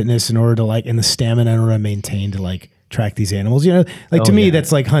physical fitness in order to and the stamina in order to maintain to like track these animals, to me,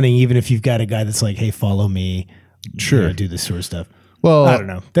 that's like hunting, even if you've got a guy that's like, hey, follow me, do this sort of stuff. Well, I don't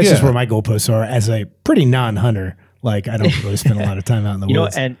know. That's just where my goalposts are as a pretty non-hunter. Like, I don't really spend a lot of time out in the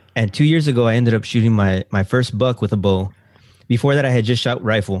woods. And 2 years ago, I ended up shooting my first buck with a bow. Before that, I had just shot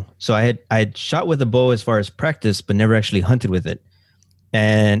rifle. So I had shot with a bow as far as practice, but never actually hunted with it.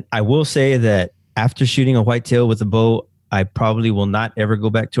 And I will say that after shooting a whitetail with a bow, I probably will not ever go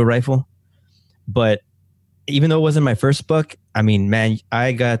back to a rifle. But even though it wasn't my first buck, I mean, man,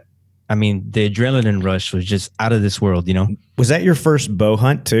 the adrenaline rush was just out of this world, Was that your first bow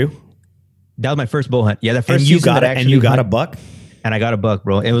hunt too? That was my first bow hunt. Yeah, the first and you got a buck? and I got a buck,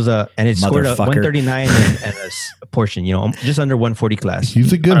 bro. It was and it scored a 139 and a portion, just under 140 class.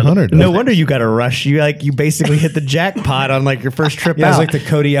 He's a good hunter. No wonder you got a rush. You basically hit the jackpot on like your first trip out. It's like the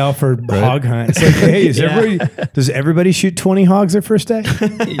Cody Alford hog hunt. It's like, hey, does everybody shoot 20 hogs their first day?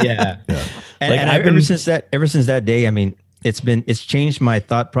 Yeah. And ever since that day, I mean, it's changed my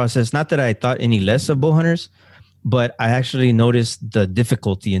thought process. Not that I thought any less of bow hunters, but I actually noticed the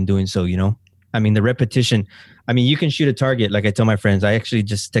difficulty in doing so, I mean, the repetition. I mean, you can shoot a target. Like I tell my friends, I actually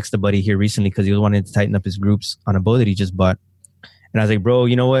just texted a buddy here recently because he was wanting to tighten up his groups on a bow that he just bought. And I was like, bro,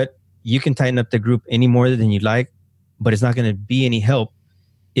 you know what? You can tighten up the group any more than you'd like, but it's not going to be any help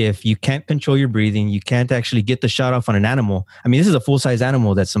if you can't control your breathing. You can't actually get the shot off on an animal. I mean, this is a full-size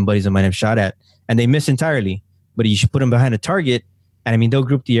animal that some buddies of mine have shot at, and they miss entirely. But you should put them behind a target, and I mean, they'll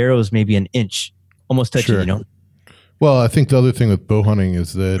group the arrows maybe an inch, almost touching, Sure. Well, I think the other thing with bow hunting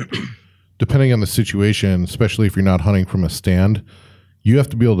is that depending on the situation, especially if you're not hunting from a stand, you have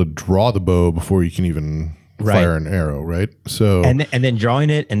to be able to draw the bow before you can even fire an arrow, right? So and then drawing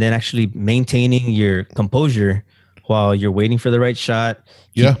it, and then actually maintaining your composure while you're waiting for the right shot.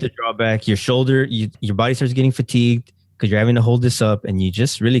 Keep the drawback. Your shoulder, your body starts getting fatigued because you're having to hold this up, and you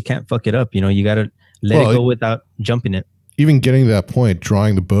just really can't fuck it up. You got to let it go without jumping it. Even getting to that point,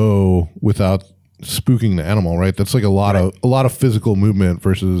 drawing the bow without spooking the animal, right? That's like a lot of physical movement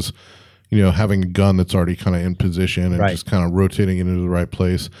versus, having a gun that's already kind of in position and just kind of rotating it into the right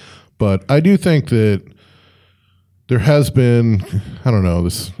place. But I do think that there has been, I don't know,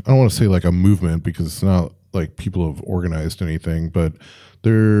 I don't want to say like a movement because it's not like people have organized anything, but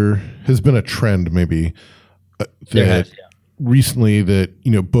there has been a trend maybe recently that,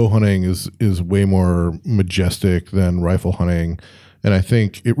 bow hunting is way more majestic than rifle hunting. And I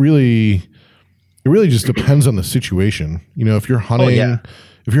think it really just depends on the situation. If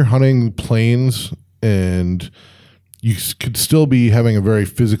you're hunting plains and you could still be having a very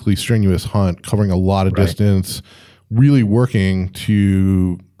physically strenuous hunt, covering a lot of distance, really working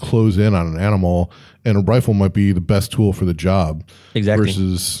to close in on an animal, and a rifle might be the best tool for the job. Exactly.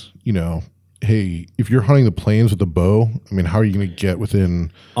 Versus, hey, if you're hunting the plains with a bow, I mean, how are you going to get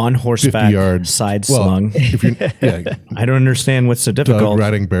within on horseback, 50 yards, side slung? If you're, I don't understand what's so difficult.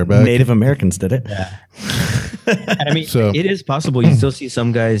 Riding bareback. Native Americans did it. Yeah. And I mean, it is possible. You still see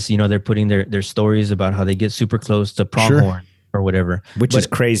some guys, they're putting their stories about how they get super close to pronghorn or whatever, which is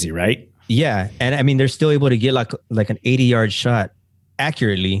crazy, right? Yeah, and I mean, they're still able to get like an 80-yard shot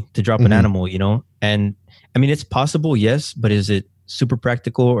accurately to drop an animal, And I mean, it's possible, yes, but is it super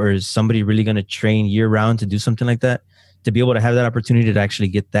practical, or is somebody really going to train year round to do something like that? To be able to have that opportunity to actually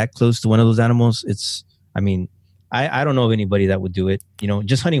get that close to one of those animals, I don't know of anybody that would do it.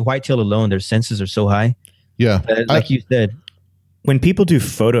 Just hunting whitetail alone, their senses are so high. Yeah. Like you said. When people do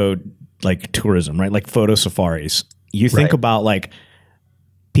photo like tourism, right? Like photo safaris, you think about like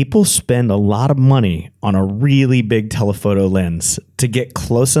people spend a lot of money on a really big telephoto lens to get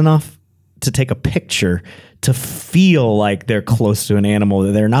close enough to take a picture to feel like they're close to an animal.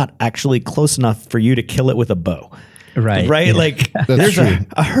 They're not actually close enough for you to kill it with a bow. Right. Yeah. Like there's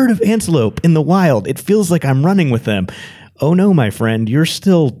a herd of antelope in the wild. It feels like I'm running with them. Oh no, my friend, you're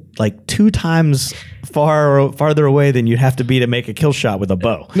still like 2 times farther away than you'd have to be to make a kill shot with a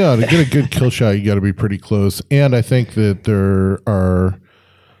bow. No, to get a good kill shot, you got to be pretty close. And I think that there are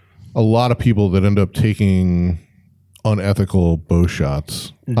a lot of people that end up taking unethical bow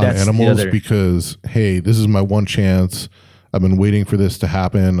shots on animals because, hey, this is my one chance. I've been waiting for this to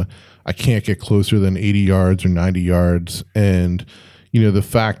happen. I can't get closer than 80 yards or 90 yards. And, the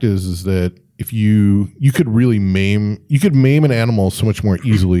fact is that if you could really maim an animal so much more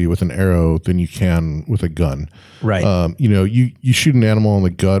easily with an arrow than you can with a gun. Right. You shoot an animal in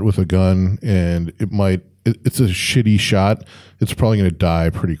the gut with a gun and it's a shitty shot. It's probably going to die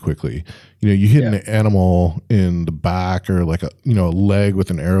pretty quickly. You hit an animal in the back or like a leg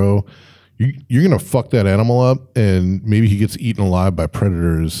with an arrow, you're going to fuck that animal up, and maybe he gets eaten alive by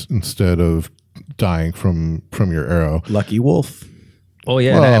predators instead of dying from your arrow. Lucky wolf. Oh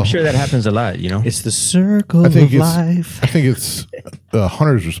yeah, well, I'm sure that happens a lot. It's the circle of life. I think it's a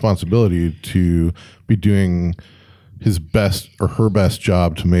hunter's responsibility to be doing his best or her best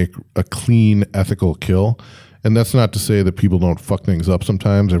job to make a clean, ethical kill. And that's not to say that people don't fuck things up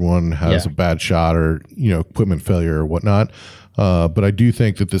sometimes. Everyone has a bad shot or, equipment failure or whatnot. But I do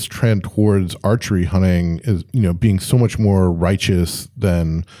think that this trend towards archery hunting is, being so much more righteous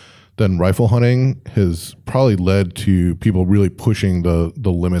than rifle hunting has probably led to people really pushing the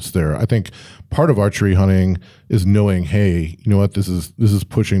limits there. I think part of archery hunting is knowing, hey, you know what, this is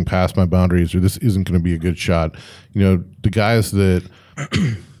pushing past my boundaries, or this isn't going to be a good shot. The guys that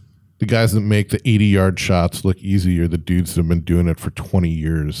the guys that make the 80-yard shots look easy are the dudes that have been doing it for 20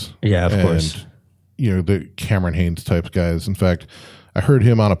 years. Yeah, of course. You know, the Cameron Haynes type guys. In fact, I heard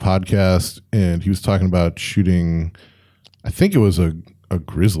him on a podcast, and he was talking about shooting, I think it was a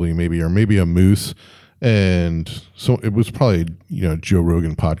grizzly maybe, or maybe a moose. And so it was probably, you know, Joe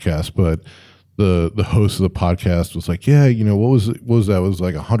Rogan podcast, but the host of the podcast was like, yeah, you know, what was that? It was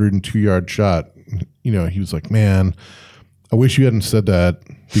like 102-yard shot. You know, he was like, man, I wish you hadn't said that,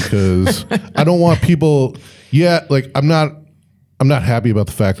 because I don't want people. Yeah, like I'm not happy about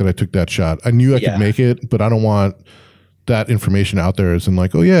the fact that I took that shot. I knew I could make it, but I don't want that information out there as in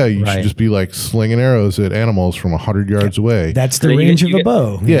like, oh yeah, you should just be like slinging arrows at animals from 100 yards away. That's the range of a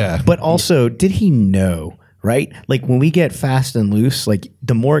bow. Yeah. But also, did he know, right? Like when we get fast and loose, like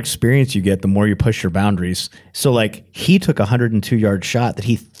the more experience you get, the more you push your boundaries. So like he took a 102-yard shot that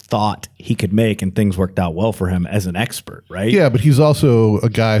he thought he could make, and things worked out well for him as an expert, right? Yeah, but he's also a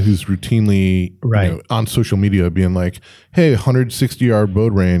guy who's routinely you know, on social media being like, hey, 160-yard bow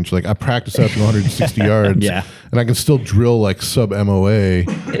range. Like I practice out to 160 yards, and I can still drill like sub MOA,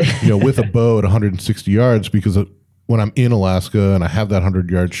 you know, with a bow at 160 yards, because when I'm in Alaska and I have that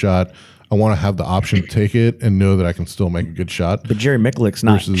 100-yard shot, I want to have the option to take it and know that I can still make a good shot. But Jerry Miculek's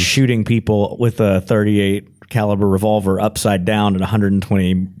not shooting people with a 38 caliber revolver upside down at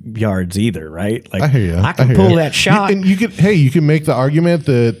 120 yards either, right? Like I hear you. I can pull that shot. And you can make the argument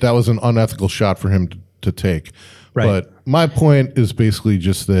that was an unethical shot for him to take. Right. But my point is basically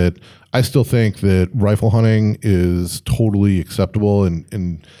just that I still think that rifle hunting is totally acceptable,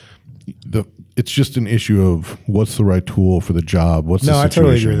 and it's just an issue of what's the right tool for the job. What's the situation? I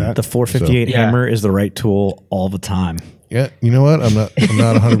totally agree with that. The 458 hammer is the right tool all the time. Yeah, you know what? I'm not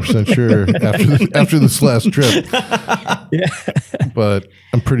 100% sure after this last trip. But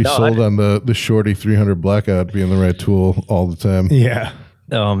I'm pretty sold on the Shorty 300 Blackout being the right tool all the time. Yeah.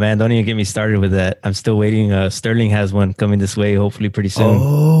 Oh man, don't even get me started with that. I'm still waiting. Sterling has one coming this way, hopefully pretty soon.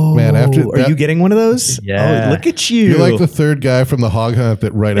 Oh man, are you getting one of those? Yeah. Oh, look at you. You're like the third guy from the hog hunt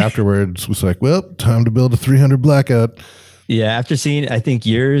that right afterwards was like, well, time to build a 300 Blackout. Yeah, after seeing I think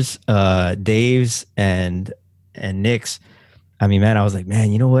yours, Dave's and Nick's, I mean, man, I was like,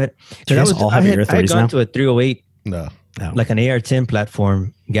 man, you know what? I had gone to a 308, no, like an AR-10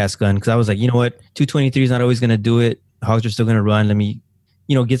 platform gas gun, because I was like, you know what? 223 is not always going to do it. Hogs are still going to run. Let me,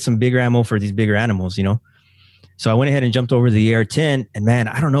 you know, get some bigger ammo for these bigger animals, you know? So I went ahead and jumped over to the AR-10, and man,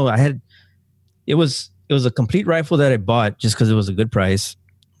 I don't know. It was a complete rifle that I bought just because it was a good price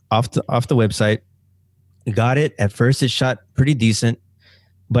off the website. Got it. At first, it shot pretty decent.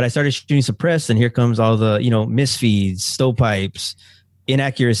 But I started shooting suppressed, and here comes all the, you know, misfeeds, stovepipes,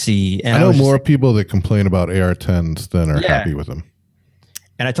 inaccuracy. And I know more people that complain about AR-10s than are happy with them.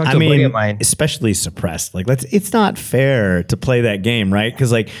 And I talked to a buddy of mine, especially suppressed. Like, it's not fair to play that game, right?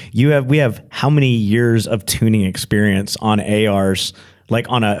 Because like we have how many years of tuning experience on ARs? Like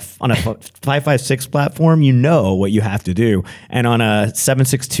on a 5.56 platform, you know what you have to do, and on a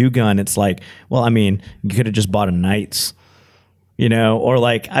 7.62 gun, it's like, well, I mean, you could have just bought a Knights. You know, or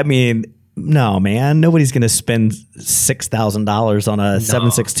like, I mean, no, man, nobody's going to spend $6,000 on a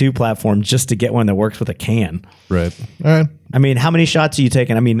 7.62 platform just to get one that works with a can. Right. All right. I mean, how many shots are you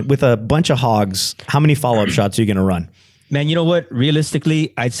taking? I mean, with a bunch of hogs, how many follow-up shots are you going to run? Man, you know what?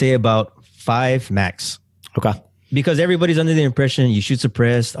 Realistically, I'd say about 5 max. Okay. Because everybody's under the impression you shoot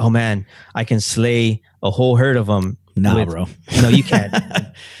suppressed. Oh man, I can slay a whole herd of them. No, bro. No, you can't.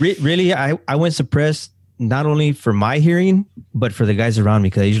 Really, I went suppressed not only for my hearing, but for the guys around me,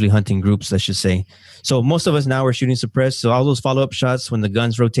 because I usually hunt in groups, let's just say. So most of us now are shooting suppressed. So all those follow-up shots when the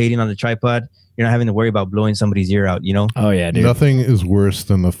gun's rotating on the tripod, you're not having to worry about blowing somebody's ear out, you know? Oh, yeah, dude. Nothing is worse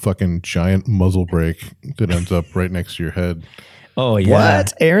than the fucking giant muzzle brake that ends up right next to your head. Oh, yeah.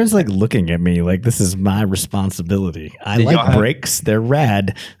 What? Aaron's like looking at me like this is my responsibility. I like brakes. They're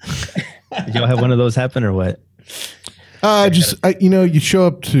rad. Did y'all have one of those happen or what? You show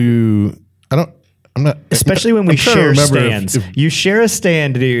up to... I'm not, especially when we share stands. You share a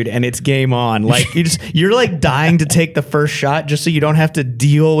stand, dude, and it's game on. Like you're like dying to take the first shot just so you don't have to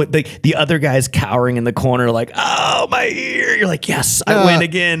deal with the other guys cowering in the corner, like, oh, my ear. You're like, yes, I win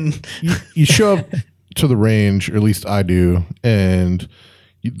again. You show up to the range, or at least I do, and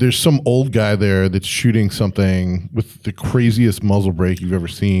there's some old guy there that's shooting something with the craziest muzzle brake you've ever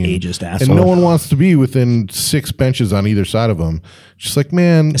seen. Ageist asshole. And no one wants to be within 6 benches on either side of them. Just like,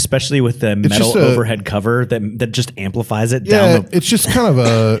 man. Especially with the metal overhead cover that just amplifies it down. It's just kind of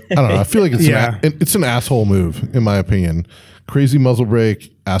I don't know. I feel like it's an asshole move, in my opinion. Crazy muzzle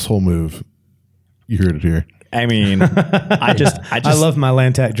brake, asshole move. You heard it here. I mean, I love my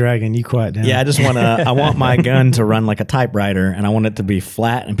Lantac Dragon. You quiet down. Yeah, I want my gun to run like a typewriter, and I want it to be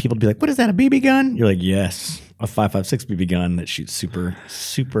flat, and people to be like, "What is that? A BB gun?" You're like, "Yes, a 5.56 BB gun that shoots super."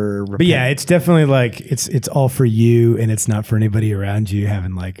 But yeah, it's definitely like it's all for you, and it's not for anybody around you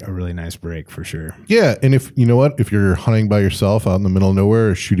having like a really nice break for sure. Yeah, and if you know what, if you're hunting by yourself out in the middle of nowhere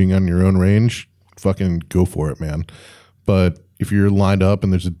or shooting on your own range, fucking go for it, man. But if you're lined up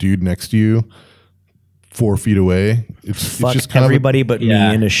and there's a dude next to you 4 feet away, it's just kind everybody but me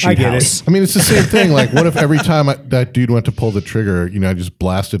in a shoot house. I mean, it's the same thing. Like, what if every time that dude went to pull the trigger, I just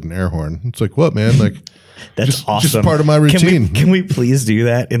blasted an air horn? It's like, what, man? Like, that's awesome. Just part of my routine. Can we please do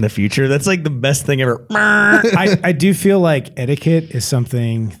that in the future? That's like the best thing ever. I do feel like etiquette is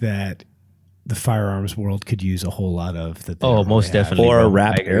something that the firearms world could use a whole lot of. Most definitely. Or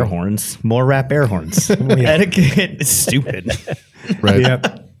rap air horns. More rap air horns. Etiquette is stupid. Right.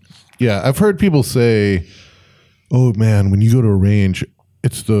 Yep. Yeah, I've heard people say, "Oh man, when you go to a range,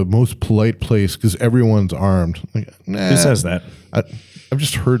 it's the most polite place because everyone's armed." Like, nah, Who says that? I've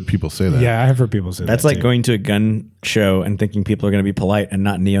just heard people say that. Yeah, I have heard people say That's that. like too. going to a gun show and thinking people are going to be polite and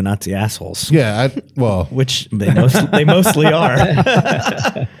not neo-Nazi assholes. Yeah. Which they mostly are.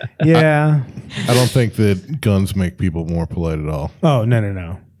 Yeah. I don't think that guns make people more polite at all. Oh,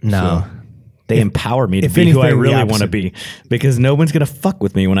 no. No. They empower me to if be who I anything, the really want to opposite. be because no one's going to fuck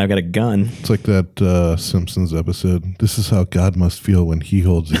with me when I've got a gun. It's like that Simpsons episode. This is how God must feel when he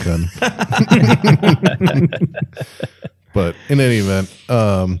holds a gun. But in any event,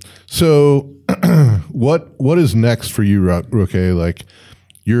 so what is next for you, Roque? Like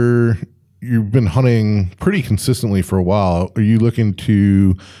you've been hunting pretty consistently for a while. Are you looking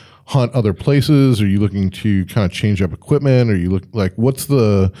to hunt other places? Are you looking to kind of change up equipment? Are you what's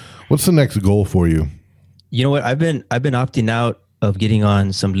the next goal for you? You know what? I've been opting out of getting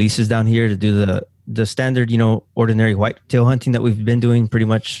on some leases down here to do the standard, ordinary whitetail hunting that we've been doing pretty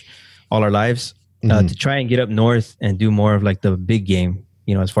much all our lives. To try and get up north and do more of like the big game,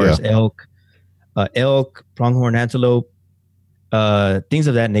 as far as elk, pronghorn antelope, things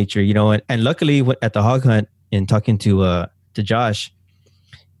of that nature, and luckily at the hog hunt and talking to Josh,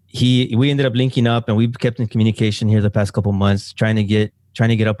 we ended up linking up and we've kept in communication here the past couple months, trying to get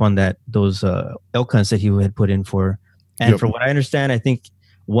up on those elk hunts that he had put in for. And from what I understand, I think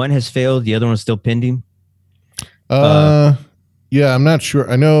one has failed. The other one's still pending. Yeah, I'm not sure.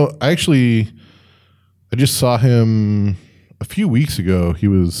 I know I just saw him a few weeks ago. He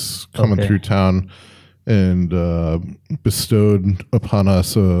was coming through town and bestowed upon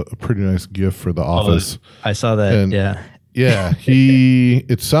us a pretty nice gift for the office. I saw that. And yeah.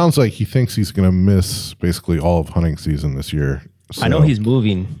 It sounds like he thinks he's going to miss basically all of hunting season this year. So, I know he's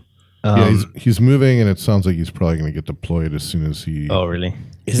moving. He's moving, and it sounds like he's probably going to get deployed as soon as he. Oh, really?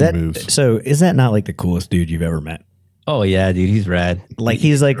 Is that not like the coolest dude you've ever met? Oh yeah, dude, he's rad. Like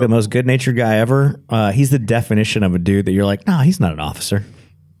he's like the most good-natured guy ever. He's the definition of a dude that you're like, no, he's not an officer.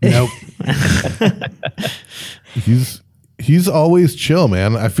 Nope. He's always chill,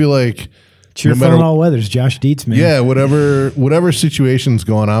 man. I feel like cheerful in all weathers, Josh Dietz, man. Yeah, whatever situation's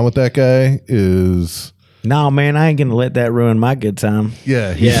going on with that guy is. No, man, I ain't gonna let that ruin my good time.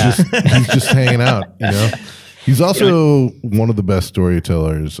 Yeah, he's just hanging out. He's also one of the best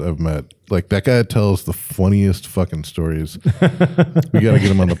storytellers I've met. Like that guy tells the funniest fucking stories. We got to get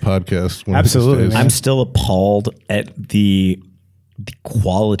him on the podcast. Absolutely. I'm still appalled at the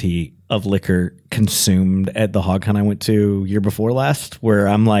quality of liquor consumed at the hog hunt I went to year before last, where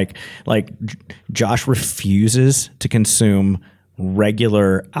I'm like Josh refuses to consume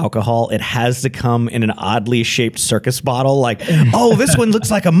regular alcohol. It has to come in an oddly shaped circus bottle. Like, oh, this one looks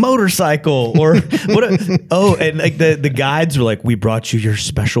like a motorcycle, or what? And like the guides were like, "We brought you your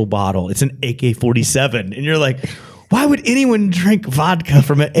special bottle. It's an AK-47," and you're like, why would anyone drink vodka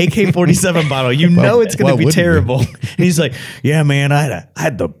from an AK-47 bottle? It's going to be terrible. And he's like, yeah, man, I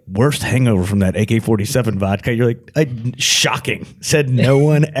had the worst hangover from that AK-47 vodka. You're like, shocking. Said no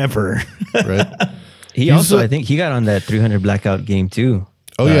one ever. Right. I think he got on that 300 blackout game too.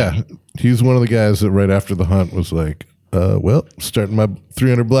 Oh yeah. He's one of the guys that right after the hunt was like, starting my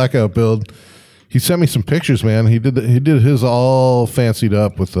 300 blackout build. He sent me some pictures, man. He did his all fancied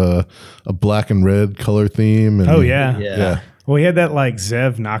up with a black and red color theme. And, yeah. Well, he had that like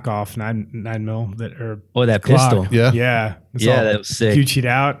Zev knockoff 9mm that Glock. pistol. Yeah. That was sick. Gucci'd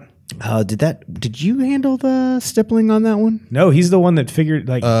out. Did you handle the stippling on that one? No, he's the one that figured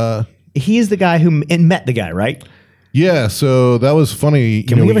like. He is the guy who met the guy, right? Yeah, so that was funny.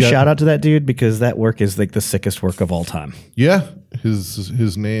 Can we give a shout out to that dude, because that work is like the sickest work of all time. Yeah,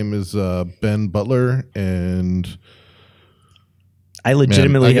 his name is Ben Butler, and I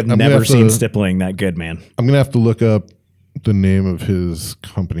legitimately have never seen stippling that good, man. I'm going to have to look up the name of his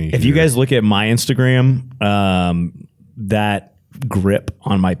company. If you guys look at my Instagram, that grip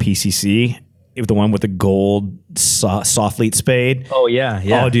on my PCC, the one with the gold Soflete spade. Oh, yeah.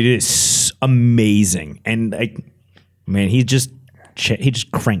 Oh, dude, it's amazing. And man, he just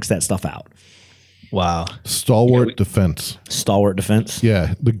cranks that stuff out. Wow. Stalwart Defense. Stalwart Defense?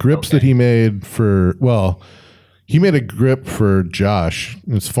 Yeah. The grips that he made he made a grip for Josh.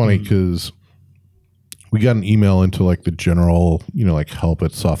 And it's funny because we got an email into like the general, like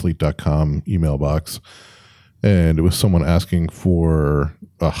help@soflete.com email box. And it was someone asking for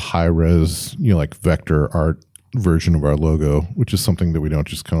a high res, like vector art version of our logo, which is something that we don't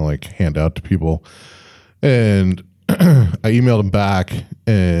just kind of like hand out to people. And I emailed him back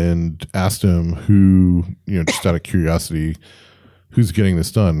and asked him who, just out of curiosity, who's getting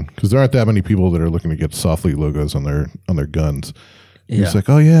this done, because there aren't that many people that are looking to get Soflete logos on their guns. Yeah. He's like,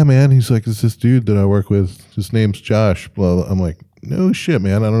 oh yeah, man. He's like, it's this dude that I work with. His name's Josh. Well, I'm like, no shit,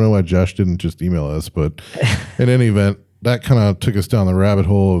 man. I don't know why Josh didn't just email us, but in any event, that kind of took us down the rabbit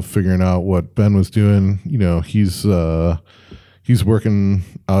hole of figuring out what Ben was doing. He's working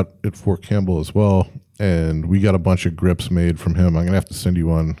out at Fort Campbell as well, and we got a bunch of grips made from him. I'm gonna have to send you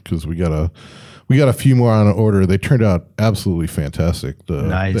one because we got a few more on order. They turned out absolutely fantastic.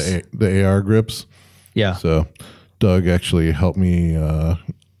 The AR grips. Yeah. So Doug actually helped me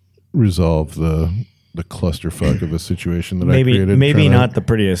resolve the clusterfuck of a situation that I created. Maybe not the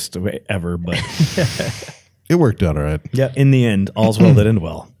prettiest way ever, but it worked out all right. Yeah, in the end, all's well that end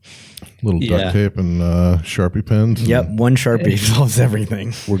well. Little duct tape and Sharpie pens. Yep, one Sharpie solves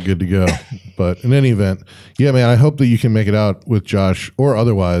everything. We're good to go. But in any event, yeah, man, I hope that you can make it out with Josh or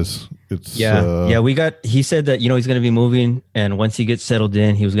otherwise. He said that, he's going to be moving, and once he gets settled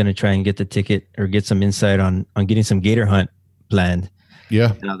in, he was going to try and get the ticket or get some insight on getting some gator hunt planned.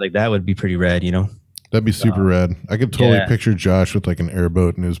 Yeah. And I was like, that would be pretty rad, That'd be super rad. I could totally picture Josh with like an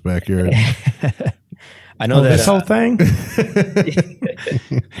airboat in his backyard. I know that this whole thing.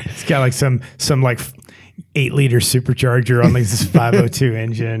 It's got like some like 8-liter supercharger on like this 502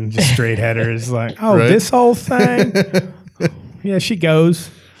 engine, just straight headers. Like, this whole thing. Yeah, she goes.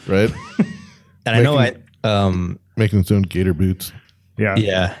 Right. And making its own gator boots. Yeah.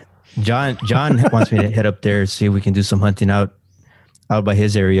 Yeah. John wants me to head up there, see if we can do some hunting out by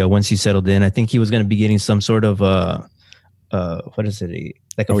his area once he's settled in. I think he was going to be getting some sort of what is it?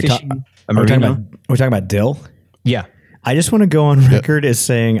 Like a fishing. We're talking about dill. Yeah. I just want to go on record as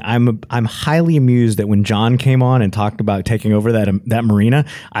saying I'm highly amused that when John came on and talked about taking over that marina,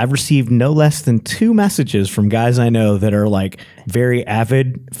 I've received no less than 2 messages from guys I know that are like very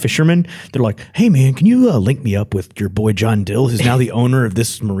avid fishermen. They're like, "Hey man, can you link me up with your boy John Dill, who's now the owner of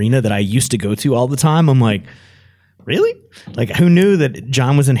this marina that I used to go to all the time?" I'm like, really? Like, who knew that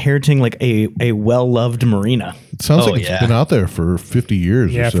John was inheriting like a well-loved marina? It sounds like it's been out there for 50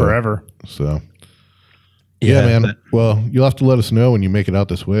 years. Yeah, or so. Forever. So. Yeah, man. Well, you'll have to let us know when you make it out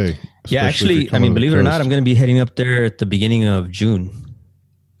this way. Yeah, actually, believe it or not, I'm going to be heading up there at the beginning of June.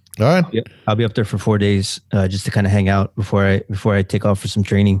 All right. I'll be up there for 4 days just to kind of hang out before I take off for some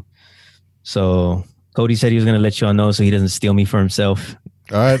training. So Cody said he was going to let you all know so he doesn't steal me for himself.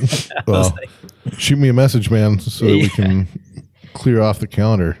 All right. Well, shoot me a message, man, so that we can clear off the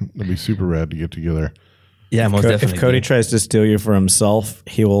calendar. It'll be super rad to get together. Yeah, most definitely. If Cody tries to steal you for himself,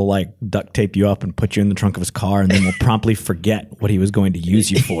 he will like duct tape you up and put you in the trunk of his car, and then we'll promptly forget what he was going to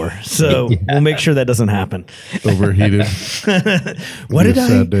use you for. So we'll make sure that doesn't happen. Overheated. What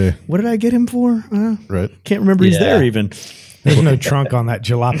did I get him for? Right. Can't remember he's there even. There's no trunk on that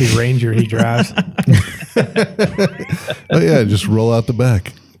Jalopy Ranger he drives. Oh yeah, just roll out the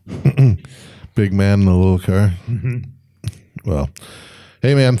back. Big man in a little car. Mm-hmm. Well.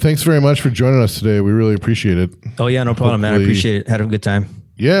 Hey, man, thanks very much for joining us today. We really appreciate it. Oh, yeah, no problem, man. I appreciate it. Had a good time.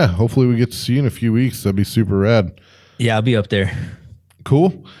 Yeah, hopefully we get to see you in a few weeks. That'd be super rad. Yeah, I'll be up there.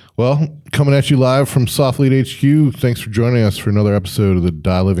 Cool. Well, coming at you live from Soflete HQ, thanks for joining us for another episode of the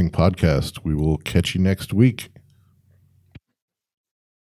Die Living Podcast. We will catch you next week.